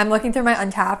 Yes. I'm looking through my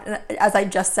Untapped, and as I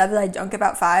just said that I don't give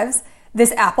out fives,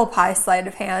 this apple pie sleight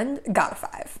of hand got a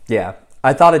 5. Yeah,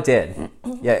 I thought it did.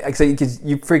 Yeah, so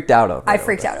you freaked out over it. I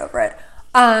freaked out over it.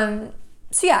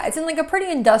 So yeah, it's in like a pretty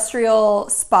industrial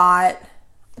spot.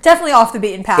 Definitely off the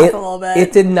beaten path a little bit.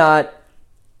 It did not.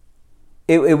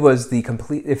 It was the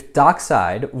complete. If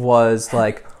Dockside was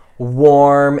like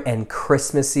warm and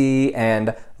Christmassy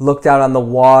and looked out on the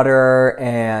water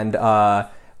and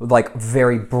like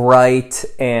very bright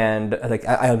and like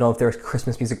I don't know if there was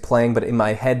Christmas music playing, but in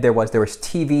my head there was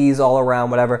TVs all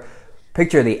around, whatever.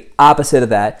 Picture the opposite of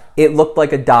that. It looked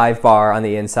like a dive bar on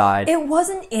the inside. It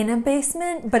wasn't in a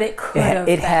basement, but it could have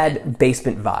been. It had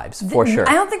basement vibes, for sure.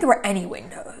 I don't think there were any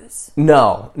windows.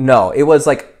 No. It was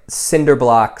like cinder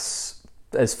blocks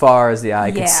as far as the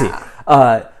eye could see.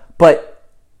 But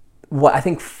what I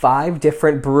think 5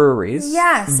 different breweries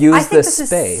used this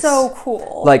space. Is so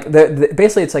cool. Like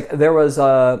basically, it's like there was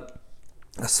a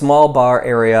small bar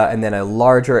area and then a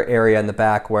larger area in the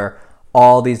back where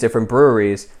all these different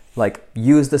breweries like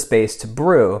use the space to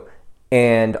brew,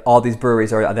 and all these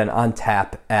breweries are then on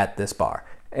tap at this bar.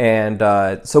 And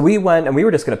so we went, and we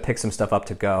were just going to pick some stuff up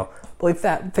to go. But we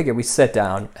figured we sit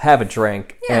down, have a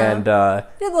drink, and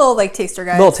did little like taster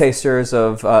guys, little tasters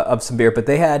of some beer. But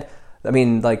they had,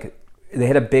 they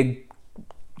had a big,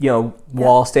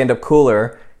 wall stand-up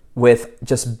cooler with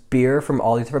just beer from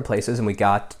all these different places, and we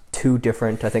got 2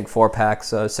 different, I think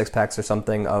 4-packs, 6-packs or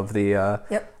something of the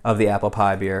apple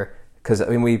pie beer. Because I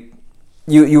mean,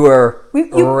 you were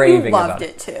raving about it. You loved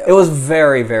it too. It was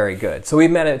very, very good. So we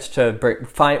managed to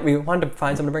we wanted to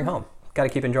find something to bring home. Got to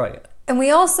keep enjoying it. And we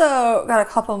also got a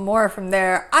couple more from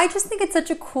there. I just think it's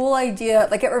such a cool idea.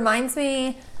 Like, it reminds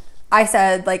me, I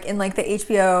said, like, in, like, the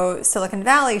HBO Silicon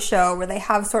Valley show where they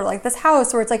have sort of, like, this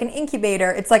house where it's, like, an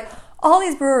incubator. It's, like, all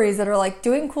these breweries that are, like,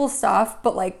 doing cool stuff,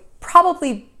 but, like,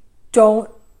 probably don't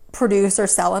produce or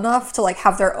sell enough to, like,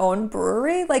 have their own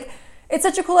brewery. Like, it's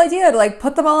such a cool idea to like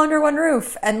put them all under one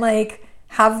roof and like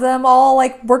have them all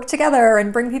like work together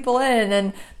and bring people in.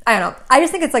 And I don't know. I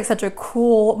just think it's like such a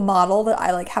cool model that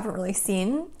I like haven't really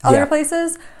seen other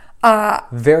places.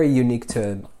 Very unique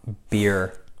to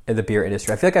beer, in the beer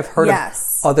industry. I feel like I've heard of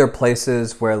other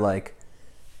places where like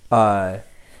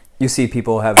you see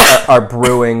people are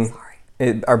brewing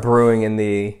are brewing in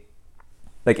the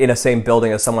like in a same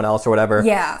building as someone else or whatever.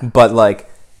 Yeah. But like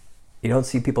you don't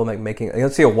see people making you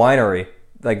don't see a winery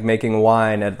like making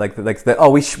wine at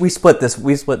we split this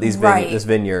this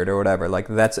vineyard or whatever. Like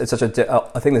it's such a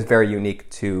thing that's very unique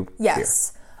to beer.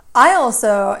 I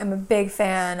also am a big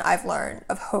fan, I've learned,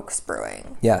 of Hoax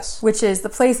Brewing. Yes. Which is the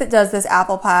place that does this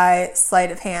apple pie sleight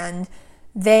of hand.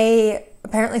 They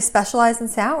apparently specialize in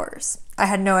sours. I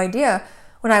had no idea.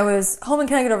 When I was home in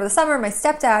Connecticut over the summer, my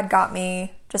stepdad got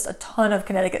me just a ton of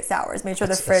Connecticut sours, made sure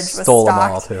the fridge was stole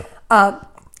stocked. them all, too.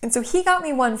 And so he got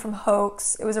me one from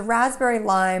Hoax. It was a raspberry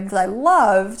lime that I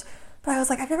loved, but I was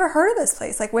like, I've never heard of this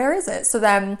place. Like, where is it? So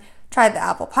then tried the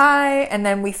apple pie, and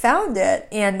then we found it,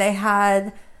 and they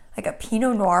had like a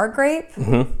Pinot Noir grape,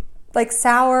 like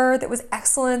sour that was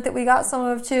excellent that we got some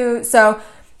of too. So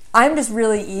I'm just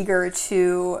really eager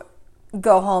to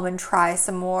go home and try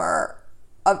some more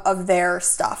of their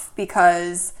stuff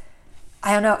because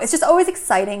I don't know, it's just always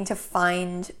exciting to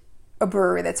find a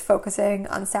brewery that's focusing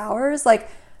on sours. Like,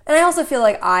 and I also feel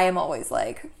like I am always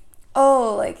like,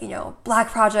 oh, like, you know, Black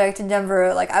Project in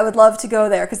Denver, like I would love to go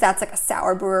there because that's like a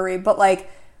sour brewery, but like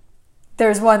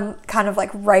there's one kind of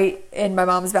like right in my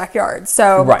mom's backyard.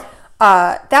 So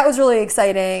that was really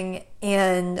exciting,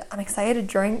 and I'm excited to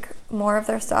drink more of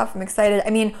their stuff. I'm excited.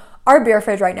 I mean, our beer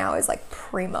fridge right now is like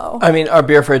primo. I mean, our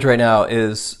beer fridge right now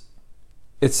is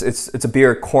it's a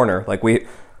beer corner. Like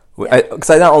because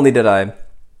not only did I,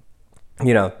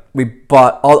 you know, we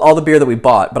bought all the beer that we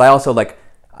bought, but I also like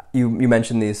you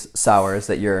mentioned these sours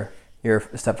that your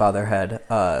stepfather had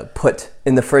put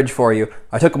in the fridge for you.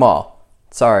 I took them all.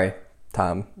 Sorry,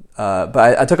 Tom,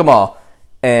 but I took them all,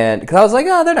 and because I was like,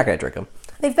 oh, they're not going to drink them.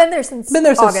 They've been there since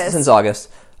August.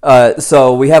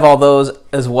 So we have all those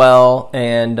as well,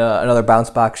 and another bounce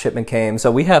box shipment came.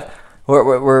 So we're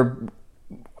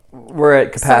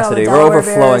at capacity. We're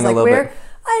overflowing a little bit.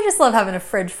 I just love having a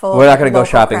fridge full. We're not going to go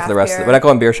shopping for the rest. We're not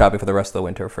going beer shopping for the rest of the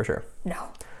winter for sure. No.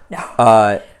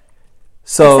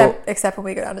 So except when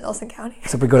we go down to Nelson County.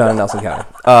 Except we go down to Nelson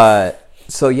County.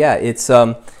 So yeah, it's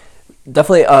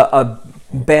definitely a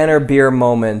banner beer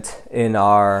moment in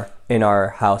our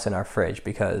house, in our fridge,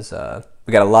 because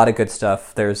we got a lot of good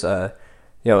stuff. There's I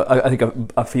think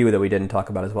a few that we didn't talk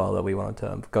about as well that we wanted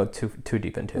to go too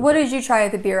deep into. What did you try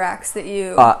at the Beer Axe that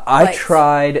you I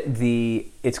tried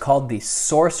it's called the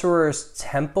Sorcerer's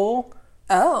Temple.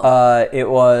 Oh.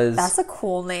 That's a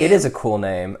cool name. It is a cool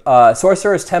name.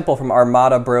 Sorcerer's Temple from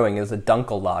Armada Brewing. It was a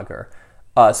Dunkel lager.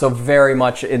 So very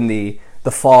much in the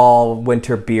fall,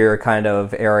 winter beer kind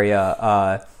of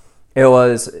area. It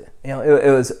was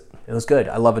good.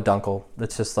 I love a Dunkel.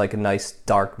 It's just like a nice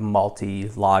dark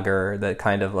malty lager that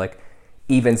kind of like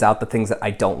evens out the things that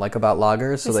I don't like about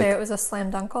lagers. Did you say it was a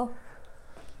slam Dunkel?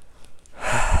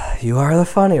 You are the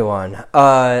funny one.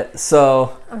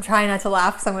 So I'm trying not to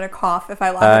laugh because I'm going to cough if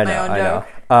I laugh at my own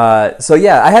joke. So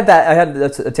yeah, I had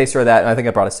a taster of that, and I think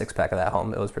I brought a 6-pack of that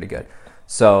home. It was pretty good.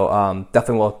 So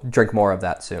definitely we'll drink more of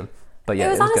that soon. But yeah,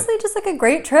 it was honestly just like a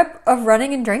great trip of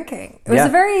running and drinking. It was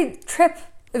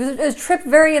It was a trip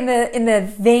very in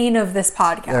the vein of this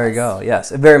podcast. There you go.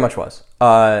 Yes, it very much was.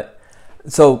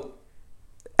 So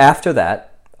after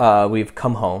that, we've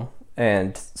come home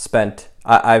and spent.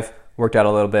 I've worked out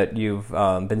a little bit. You've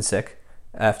been sick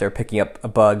after picking up a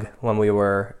bug when we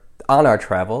were on our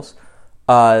travels.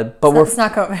 But it's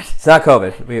not COVID. It's not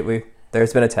COVID. We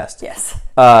there's been a test. Yes.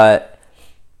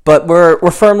 But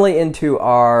we're firmly into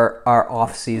our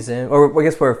off season, or I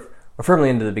guess we're firmly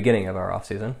into the beginning of our off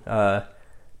season.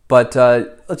 But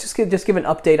let's just give an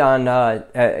update on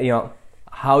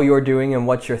how you're doing and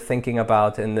what you're thinking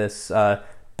about in this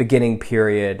beginning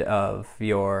period of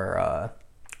your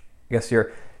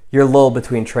your lull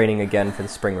between training again for the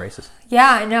spring races. Yeah,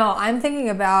 I know. I'm thinking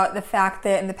about the fact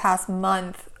that in the past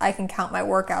month I can count my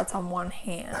workouts on one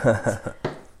hand,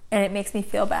 and it makes me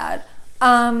feel bad.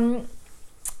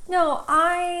 No,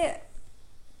 I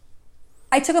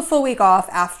took a full week off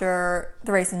after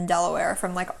the race in Delaware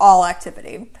from like all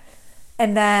activity.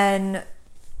 And then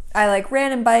I like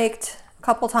ran and biked a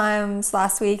couple times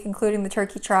last week, including the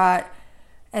turkey trot.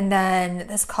 And then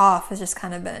this cough has just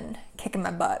kind of been kicking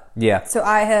my butt. Yeah. So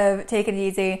I have taken it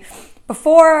easy.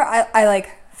 Before I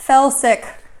like fell sick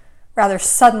rather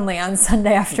suddenly on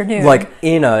Sunday afternoon. Like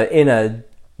in a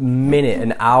minute,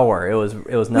 an hour. It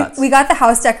was nuts. We got the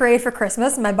house decorated for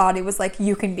Christmas, and my body was like,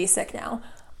 you can be sick now.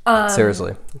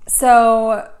 Seriously.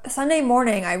 So Sunday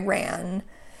morning I ran,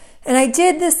 and I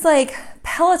did this like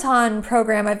Peloton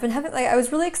program. I've been having I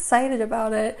was really excited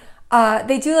about it.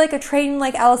 They do like a train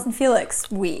like Allison Felix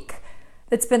week.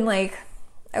 It's been like,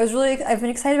 I've been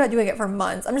excited about doing it for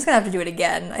months. I'm just gonna have to do it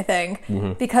again, I think,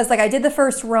 because like I did the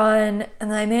first run, and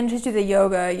then I managed to do the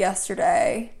yoga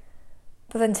yesterday.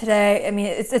 But then today, I mean,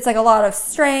 it's like a lot of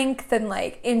strength and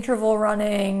like interval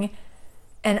running,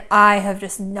 and I have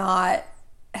just not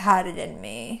had it in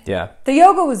me. Yeah. The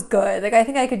yoga was good. Like I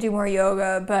think I could do more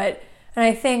yoga, and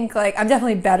I think like I'm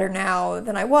definitely better now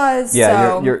than I was.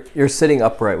 Yeah, so. you're sitting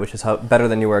upright, which is better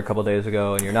than you were a couple days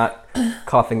ago, and you're not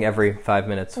coughing every 5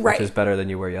 minutes, which is better than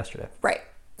you were yesterday. Right.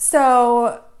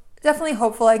 So definitely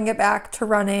hopeful I can get back to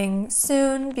running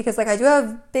soon, because like I do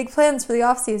have big plans for the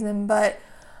off season, but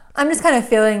I'm just kind of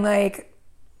feeling like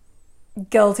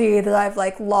guilty that I've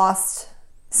like lost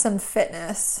some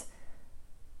fitness.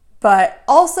 But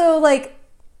also, like,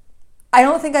 I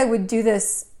don't think I would do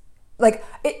this. Like,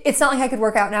 it's not like I could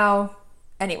work out now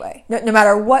anyway, no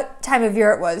matter what time of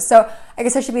year it was. So I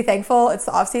guess I should be thankful it's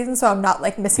the off season, so I'm not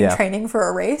like missing training for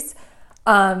a race.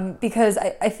 Because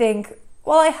I think,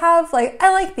 well,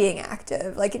 I like being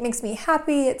active. Like, it makes me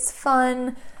happy. It's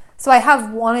fun. So I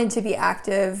have wanted to be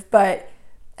active, but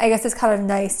I guess it's kind of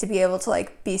nice to be able to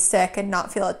like be sick and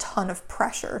not feel a ton of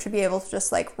pressure, to be able to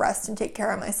just like rest and take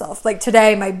care of myself. Like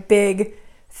today, my big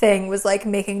thing was like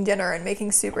making dinner and making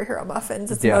superhero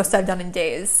muffins. It's the most I've done in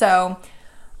days. So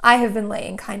I have been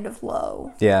laying kind of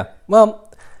low. Yeah.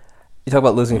 Well, you talk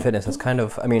about losing fitness. It's kind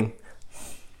of, I mean,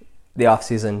 the off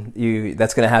season,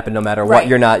 that's going to happen no matter what.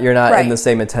 You're not in the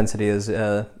same intensity as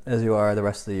you are the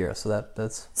rest of the year. So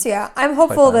that's. So yeah, I'm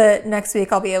hopeful that next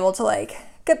week I'll be able to like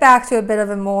get back to a bit of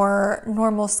a more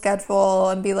normal schedule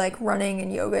and be like running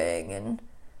and yogaing and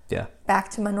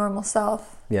back to my normal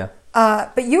self. Yeah.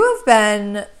 But you have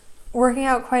been working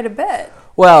out quite a bit.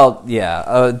 Well, yeah,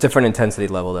 a different intensity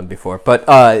level than before. But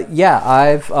I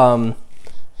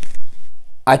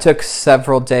took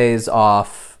several days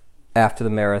off after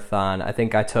the marathon. I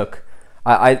think I took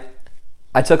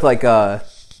like a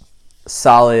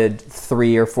solid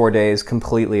 3 or 4 days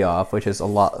completely off, which is a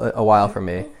while for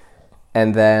me.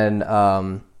 And then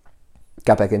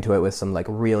got back into it with some like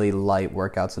really light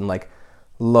workouts and like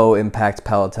low impact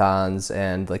Pelotons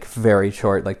and like very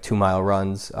short like 2-mile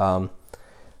runs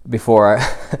before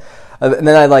and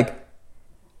then I like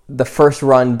the first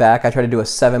run back I tried to do a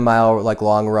 7-mile like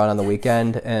long run on the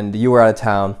weekend, and you were out of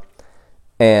town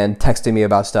and texting me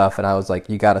about stuff, and I was like,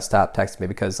 you got to stop texting me,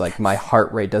 because like my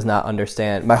heart doesn't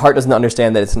understand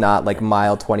that it's not like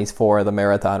mile 24 of the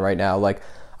marathon right now. Like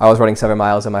I was running 7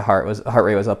 miles and my heart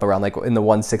rate was up around like in the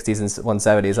 160s and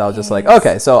 170s. I was just like,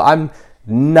 okay, so I'm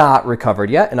not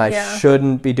recovered yet, and I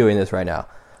shouldn't be doing this right now.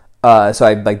 So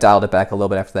I like dialed it back a little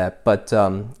bit after that. But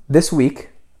this week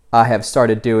I have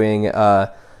started doing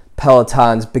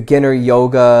Peloton's beginner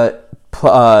yoga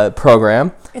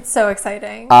program. It's so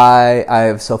exciting. I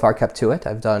have so far kept to it.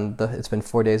 It's been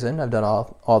 4 days in. I've done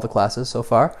all the classes so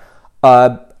far.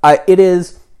 I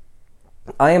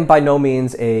am by no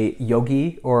means a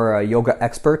yogi or a yoga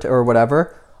expert or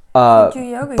whatever. You do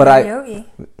yoga, but you're a yogi.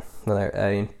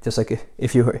 I mean, just like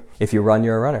if you run,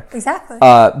 you're a runner. Exactly.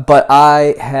 But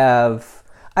I have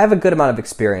a good amount of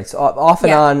experience, off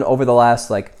and on over the last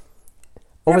like.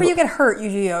 Whenever you get hurt, you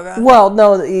do yoga. Well,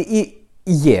 no,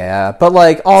 yeah, but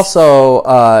like also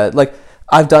like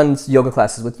I've done yoga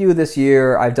classes with you this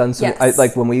year. I've done some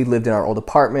like when we lived in our old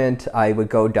apartment, I would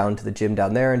go down to the gym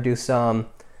down there and do some.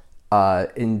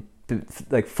 In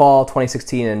like fall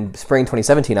 2016 and spring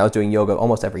 2017, I was doing yoga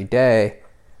almost every day.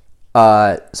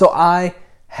 So I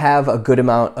have a good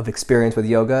amount of experience with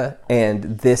yoga,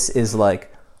 and this is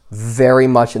like very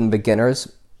much in the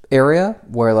beginners area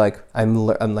where like I'm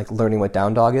like learning what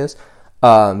down dog is.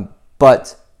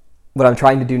 But what I'm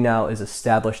trying to do now is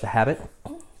establish the habit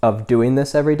of doing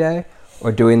this every day,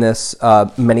 or doing this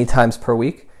many times per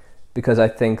week, because I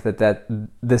think that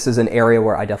this is an area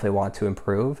where I definitely want to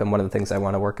improve. And one of the things I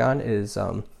want to work on is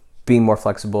being more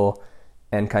flexible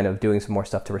and kind of doing some more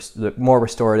stuff more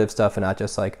restorative stuff, and not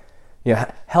just like,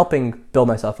 helping build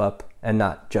myself up and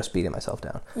not just beating myself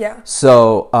down. Yeah.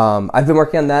 So I've been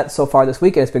working on that so far this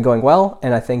week, and it's been going well.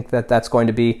 And I think that that's going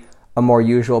to be a more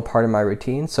usual part of my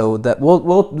routine. So that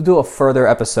we'll do a further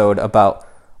episode about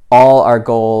all our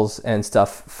goals and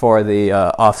stuff for the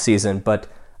off season. But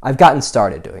I've gotten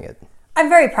started doing it. I'm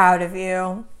very proud of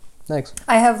you. Thanks.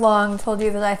 I have long told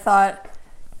you that I thought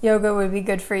yoga would be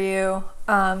good for you.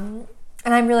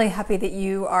 And I'm really happy that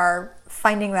you are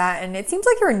finding that, and it seems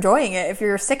like you're enjoying it if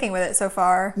you're sticking with it so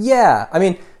far. Yeah, I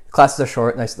mean, classes are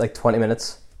short, nice, like 20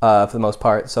 minutes for the most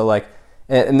part. So like,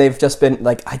 and they've just been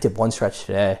like, I did one stretch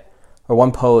today, or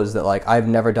one pose that like I've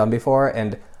never done before,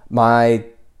 and my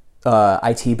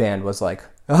IT band was like,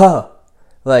 oh,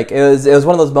 like it was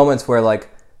one of those moments where like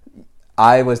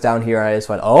I was down here and I just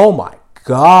went, oh my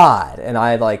God, and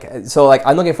I like, so like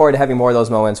I'm looking forward to having more of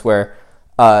those moments where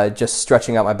just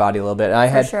stretching out my body a little bit. And I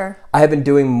had been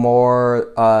doing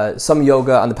more some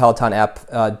yoga on the Peloton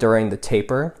app during the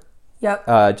taper.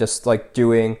 Yep. Just like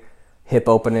doing hip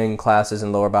opening classes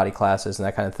and lower body classes and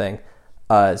that kind of thing.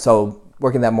 So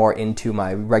working that more into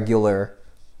my regular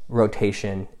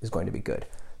rotation is going to be good.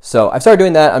 So I've started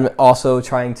doing that. I'm also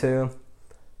trying to,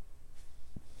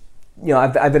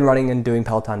 I've been running and doing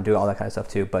Peloton, do all that kind of stuff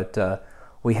too. But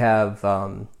we have,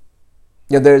 I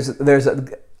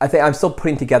think I'm still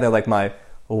putting together like my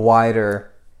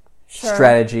wider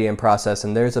strategy and process,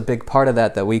 and there's a big part of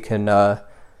that we can.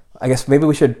 I guess maybe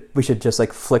we should just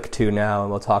like flick to now,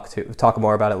 and we'll talk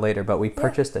more about it later. But we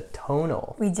purchased a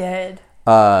tonal. We did.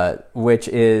 Which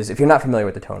is, if you're not familiar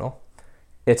with the tonal,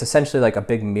 it's essentially like a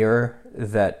big mirror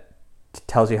that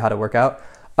tells you how to work out.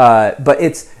 But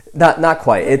it's not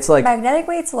quite. It's like magnetic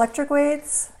weights, electric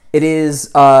weights. It is.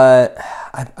 I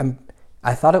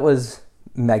thought it was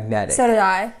magnetic. So did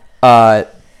I.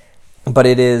 But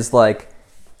it is like,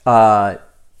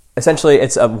 essentially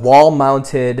it's a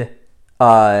wall-mounted,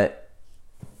 like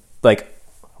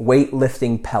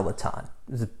weightlifting Peloton.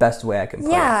 Is the best way I can put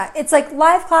it. Yeah, it's like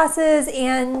live classes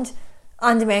and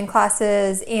on-demand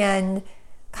classes, and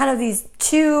kind of these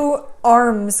two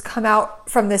arms come out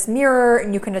from this mirror,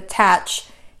 and you can attach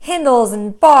handles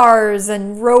and bars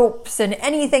and ropes and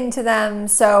anything to them.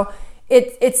 So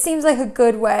it seems like a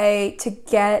good way to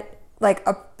get like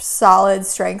a solid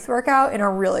strength workout in a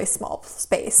really small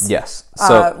space. Yes.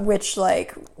 So which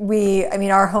like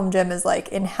our home gym is like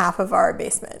in half of our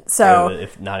basement. So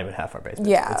if not even half our basement.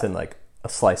 Yeah. It's in like a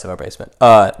slice of our basement.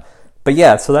 But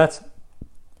yeah, so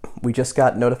we just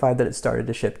got notified that it started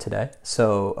to ship today.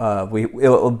 So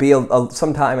it'll be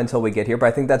some time until we get here, but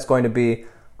I think that's going to be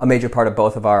a major part of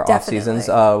both of our off seasons.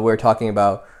 We're talking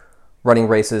about running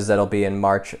races that'll be in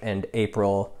March and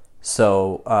April.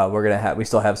 So we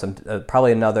still have some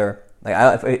probably another. Like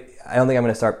I don't think I'm going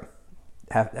to start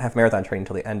half marathon training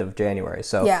until the end of January.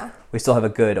 So we still have a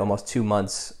good almost 2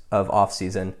 months of off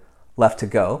season left to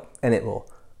go, and it will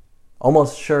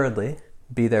almost assuredly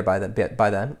be there by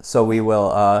then. So we will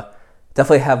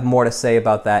definitely have more to say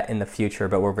about that in the future.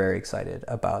 But we're very excited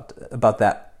about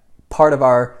that part of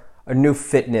our new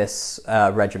fitness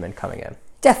regimen coming in.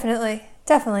 Definitely.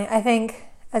 I think,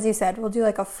 as you said, we'll do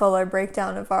like a fuller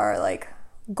breakdown of our like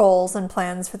goals and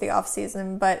plans for the off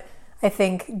season. But I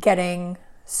think getting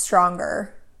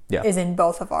stronger is in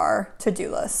both of our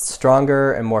to-do lists.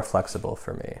 Stronger and more flexible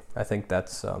for me. I think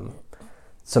that's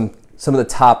some of the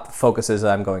top focuses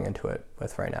that I'm going into it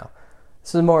with right now.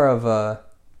 This is more of a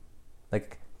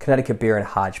like Connecticut beer and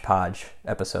hodgepodge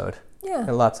episode. Yeah.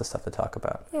 And lots of stuff to talk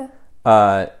about. Yeah.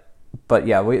 But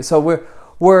yeah,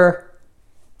 we're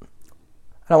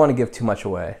I don't want to give too much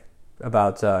away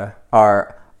about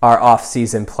our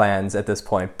off-season plans at this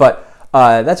point, but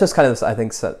that's just kind of, I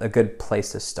think, a good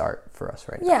place to start for us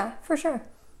right now. Yeah, for sure.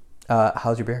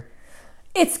 How's your beer?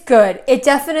 It's good. It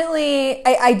definitely,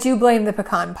 I do blame the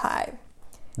pecan pie.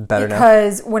 Better now?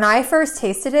 Because when I first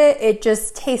tasted it, it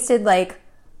just tasted like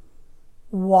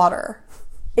water.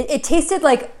 It tasted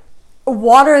like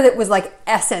water that was like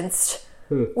essenced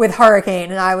with Hurricane,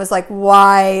 and I was like,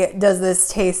 why does this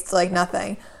taste like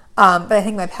nothing? But I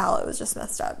think my palate was just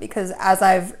messed up, because as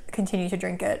I've continued to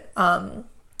drink it, I'm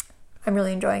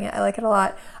really enjoying it. I like it a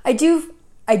lot. I do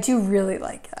really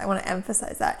like it. I want to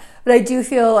emphasize that. But I do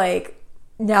feel like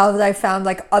now that I've found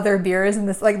like other beers in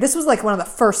this, like this was like one of the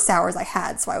first sours I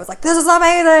had, so I was like, this is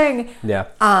amazing. Yeah.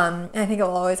 And I think it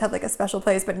will always have like a special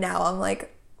place, but now I'm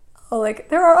like, oh, like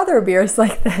there are other beers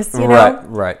like this, you know?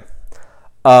 Right.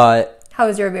 How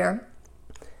was your beer?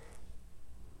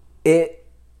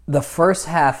 The first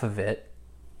half of it,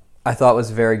 I thought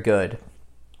was very good.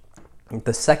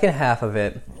 The second half of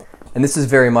it, and this is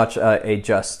very much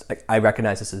I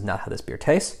recognize this is not how this beer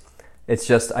tastes. It's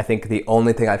just, I think, the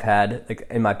only thing I've had like,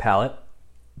 in my palate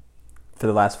for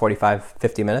the last 45,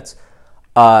 50 minutes.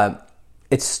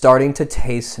 It's starting to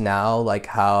taste now like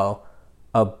how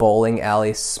a bowling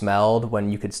alley smelled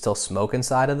when you could still smoke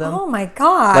inside of them. Oh my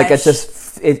gosh. Like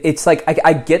it's like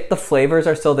I get the flavors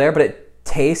are still there, but it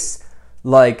tastes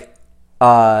like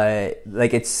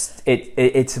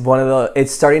it's one of the,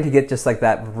 it's starting to get just like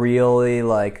that really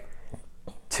like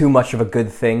too much of a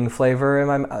good thing flavor in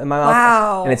my mouth.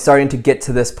 Wow. And it's starting to get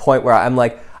to this point where I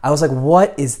was like,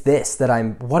 what is this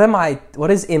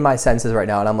what is in my senses right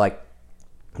now? And I'm like,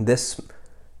 this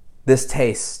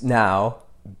tastes now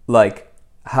like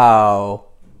how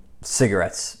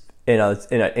cigarettes in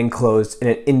an enclosed, in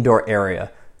an indoor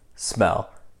area smell.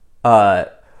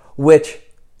 Which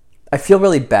I feel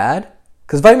really bad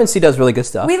because Vitamin C does really good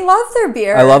stuff. We love their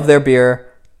beer. I love their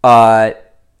beer.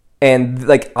 And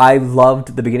like, I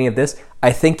loved the beginning of this.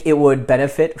 I think it would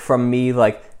benefit from me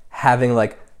like having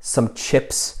like some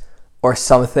chips or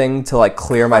something to like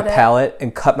clear my palate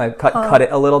and cut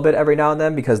it a little bit every now and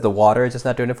then, because the water is just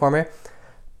not doing it for me.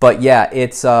 But yeah,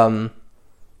 it's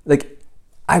like,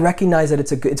 I recognize that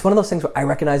it's one of those things where I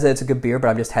recognize that it's a good beer, but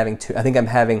I'm just having I'm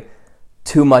having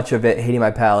too much of it hitting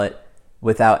my palate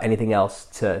without anything else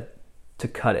to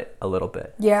cut it a little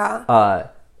bit. Yeah.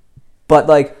 But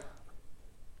like,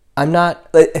 I'm not.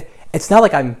 It's not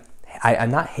like I'm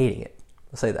not hating it.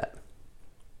 I'll say that.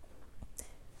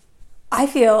 I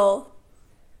feel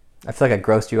like I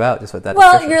grossed you out just with that.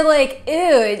 Well, description. you're like,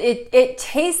 ew, it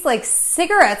tastes like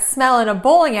cigarette smell in a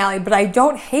bowling alley, but I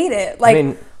don't hate it. Like, I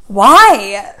mean,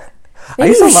 why?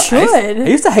 Maybe you should. I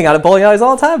used to hang out at bowling alleys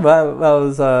all the time, but I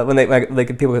was when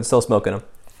people could still smoke in them.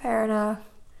 Fair enough.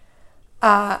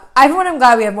 I'm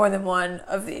glad we have more than one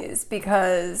of these,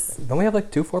 because don't we have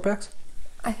like 2 4-packs?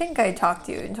 I think I talked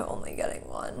you into only getting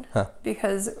one. Huh.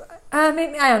 Because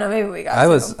maybe, I don't know, maybe we got I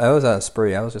two. I was on a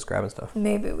spree. I was just grabbing stuff.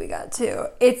 Maybe we got 2.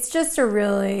 It's just a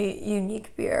really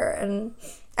unique beer, and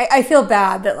I feel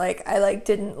bad that like I like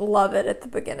didn't love it at the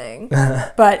beginning.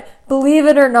 But believe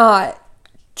it or not,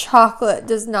 chocolate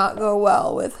does not go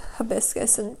well with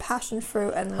hibiscus and passion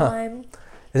fruit and lime.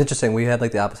 It's interesting. We had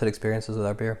like the opposite experiences with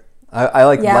our beer. I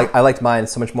liked mine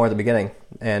so much more at the beginning,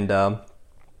 and I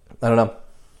don't know.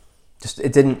 Just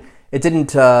it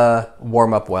didn't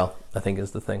warm up well, I think, is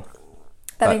the thing.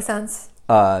 That makes sense.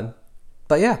 But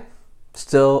yeah,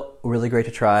 still really great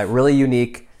to try, really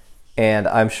unique, and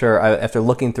I'm sure after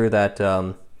looking through that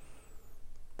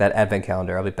advent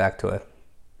calendar, I'll be back to a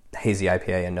hazy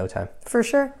IPA in no time. For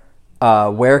sure.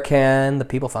 Where can the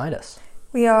people find us?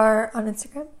 We are on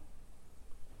Instagram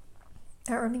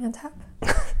at Running on Tap.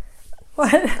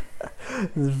 What?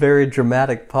 This is a very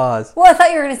dramatic pause. Well, I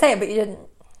thought you were going to say it, but you didn't.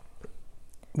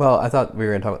 Well, I thought we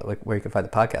were going to talk about like where you can find the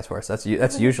podcast for us. That's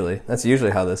usually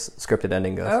how this scripted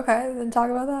ending goes. Okay, then talk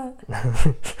about that.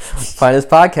 Find this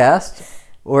podcast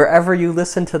wherever you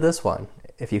listen to this one.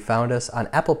 If you found us on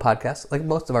Apple Podcasts, like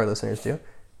most of our listeners do,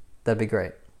 that'd be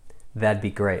great.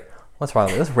 What's wrong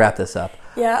with me? Let's wrap this up.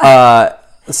 Yeah.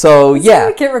 So yeah,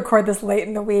 we can't record this late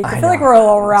in the week. I feel like we're a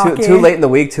little rocky. Too late in the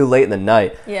week, too late in the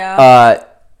night. Yeah.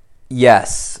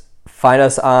 Yes. Find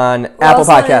us on Apple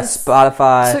Podcasts,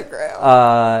 Spotify,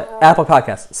 Apple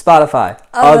Podcasts, Spotify,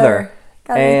 other,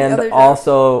 and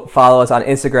also follow us on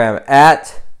Instagram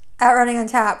at Running on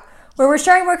Tap, where we're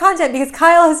sharing more content because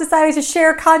Kyle has decided to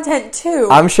share content too.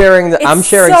 I'm sharing stuff.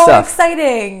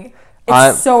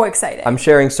 It's so exciting. I'm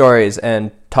sharing stories and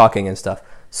talking and stuff.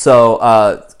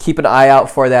 So keep an eye out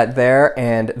for that there.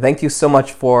 And thank you so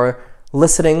much for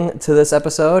listening to this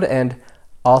episode. And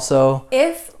also,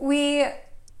 if we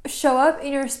show up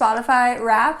in your Spotify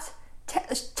Wrapped,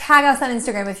 tag us on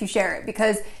Instagram if you share it,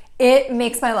 because it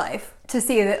makes my life to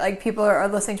see that like people are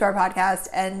listening to our podcast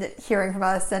and hearing from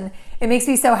us, and it makes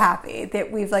me so happy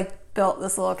that we've like built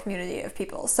this little community of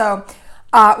people. So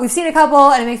we've seen a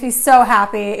couple, and it makes me so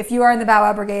happy. If you are in the Bow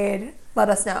Wow Brigade, let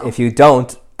us know. If you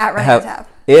don't, at Running on Tap.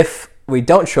 If we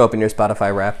don't show up in your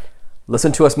Spotify Wrapped,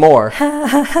 listen to us more,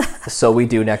 so we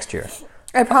do next year.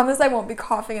 I promise I won't be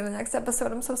coughing in the next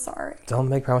episode. I'm so sorry. Don't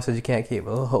make promises you can't keep.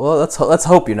 Well, let's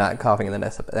hope you're not coughing in the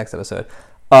next episode.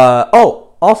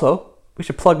 Also, we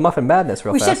should plug Muffin Madness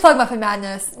real fast. We should plug Muffin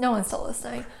Madness. No one's still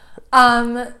listening.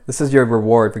 This is your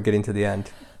reward for getting to the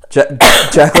end.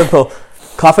 Jacqueline will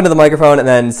cough into the microphone and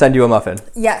then send you a muffin.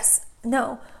 Yes.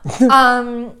 No.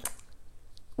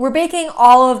 We're baking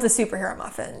all of the superhero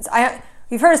muffins.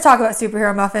 You've heard us talk about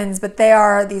superhero muffins, but they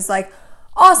are these like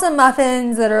awesome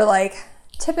muffins that are like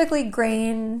typically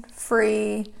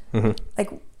grain-free,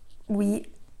 like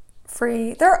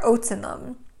wheat-free. There are oats in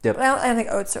them. Yep. But I don't think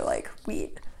oats are like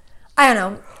wheat. I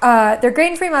don't know. They're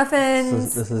grain-free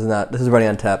muffins. This is Running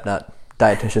on Tap, not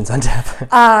Dietitians on Tap.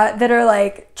 That are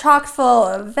like chock full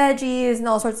of veggies and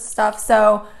all sorts of stuff.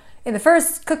 So in the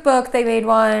first cookbook, they made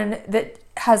one that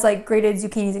has like grated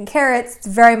zucchinis and carrots. It's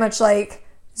very much like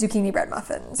zucchini bread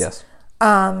muffins. Yes.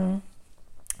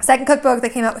 Second cookbook, they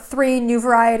came out with 3 new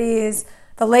varieties.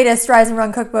 The latest Rise and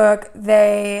Run cookbook,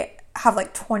 they have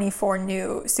like 24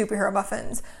 new superhero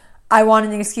muffins. I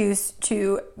wanted an excuse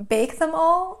to bake them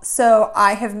all. So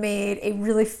I have made a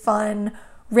really fun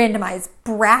randomized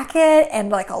bracket and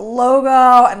like a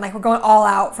logo, and like we're going all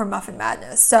out for Muffin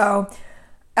Madness. So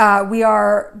we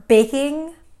are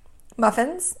baking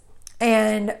muffins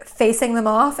and facing them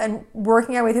off and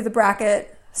working our way through the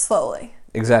bracket slowly.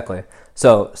 Exactly.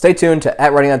 So stay tuned to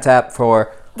 @WritingOnTap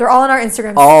for they're all on our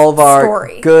Instagram all of our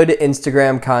story. Good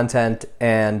Instagram content.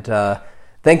 And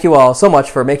thank you all so much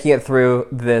for making it through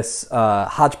this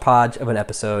hodgepodge of an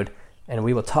episode. And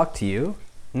we will talk to you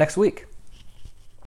next week.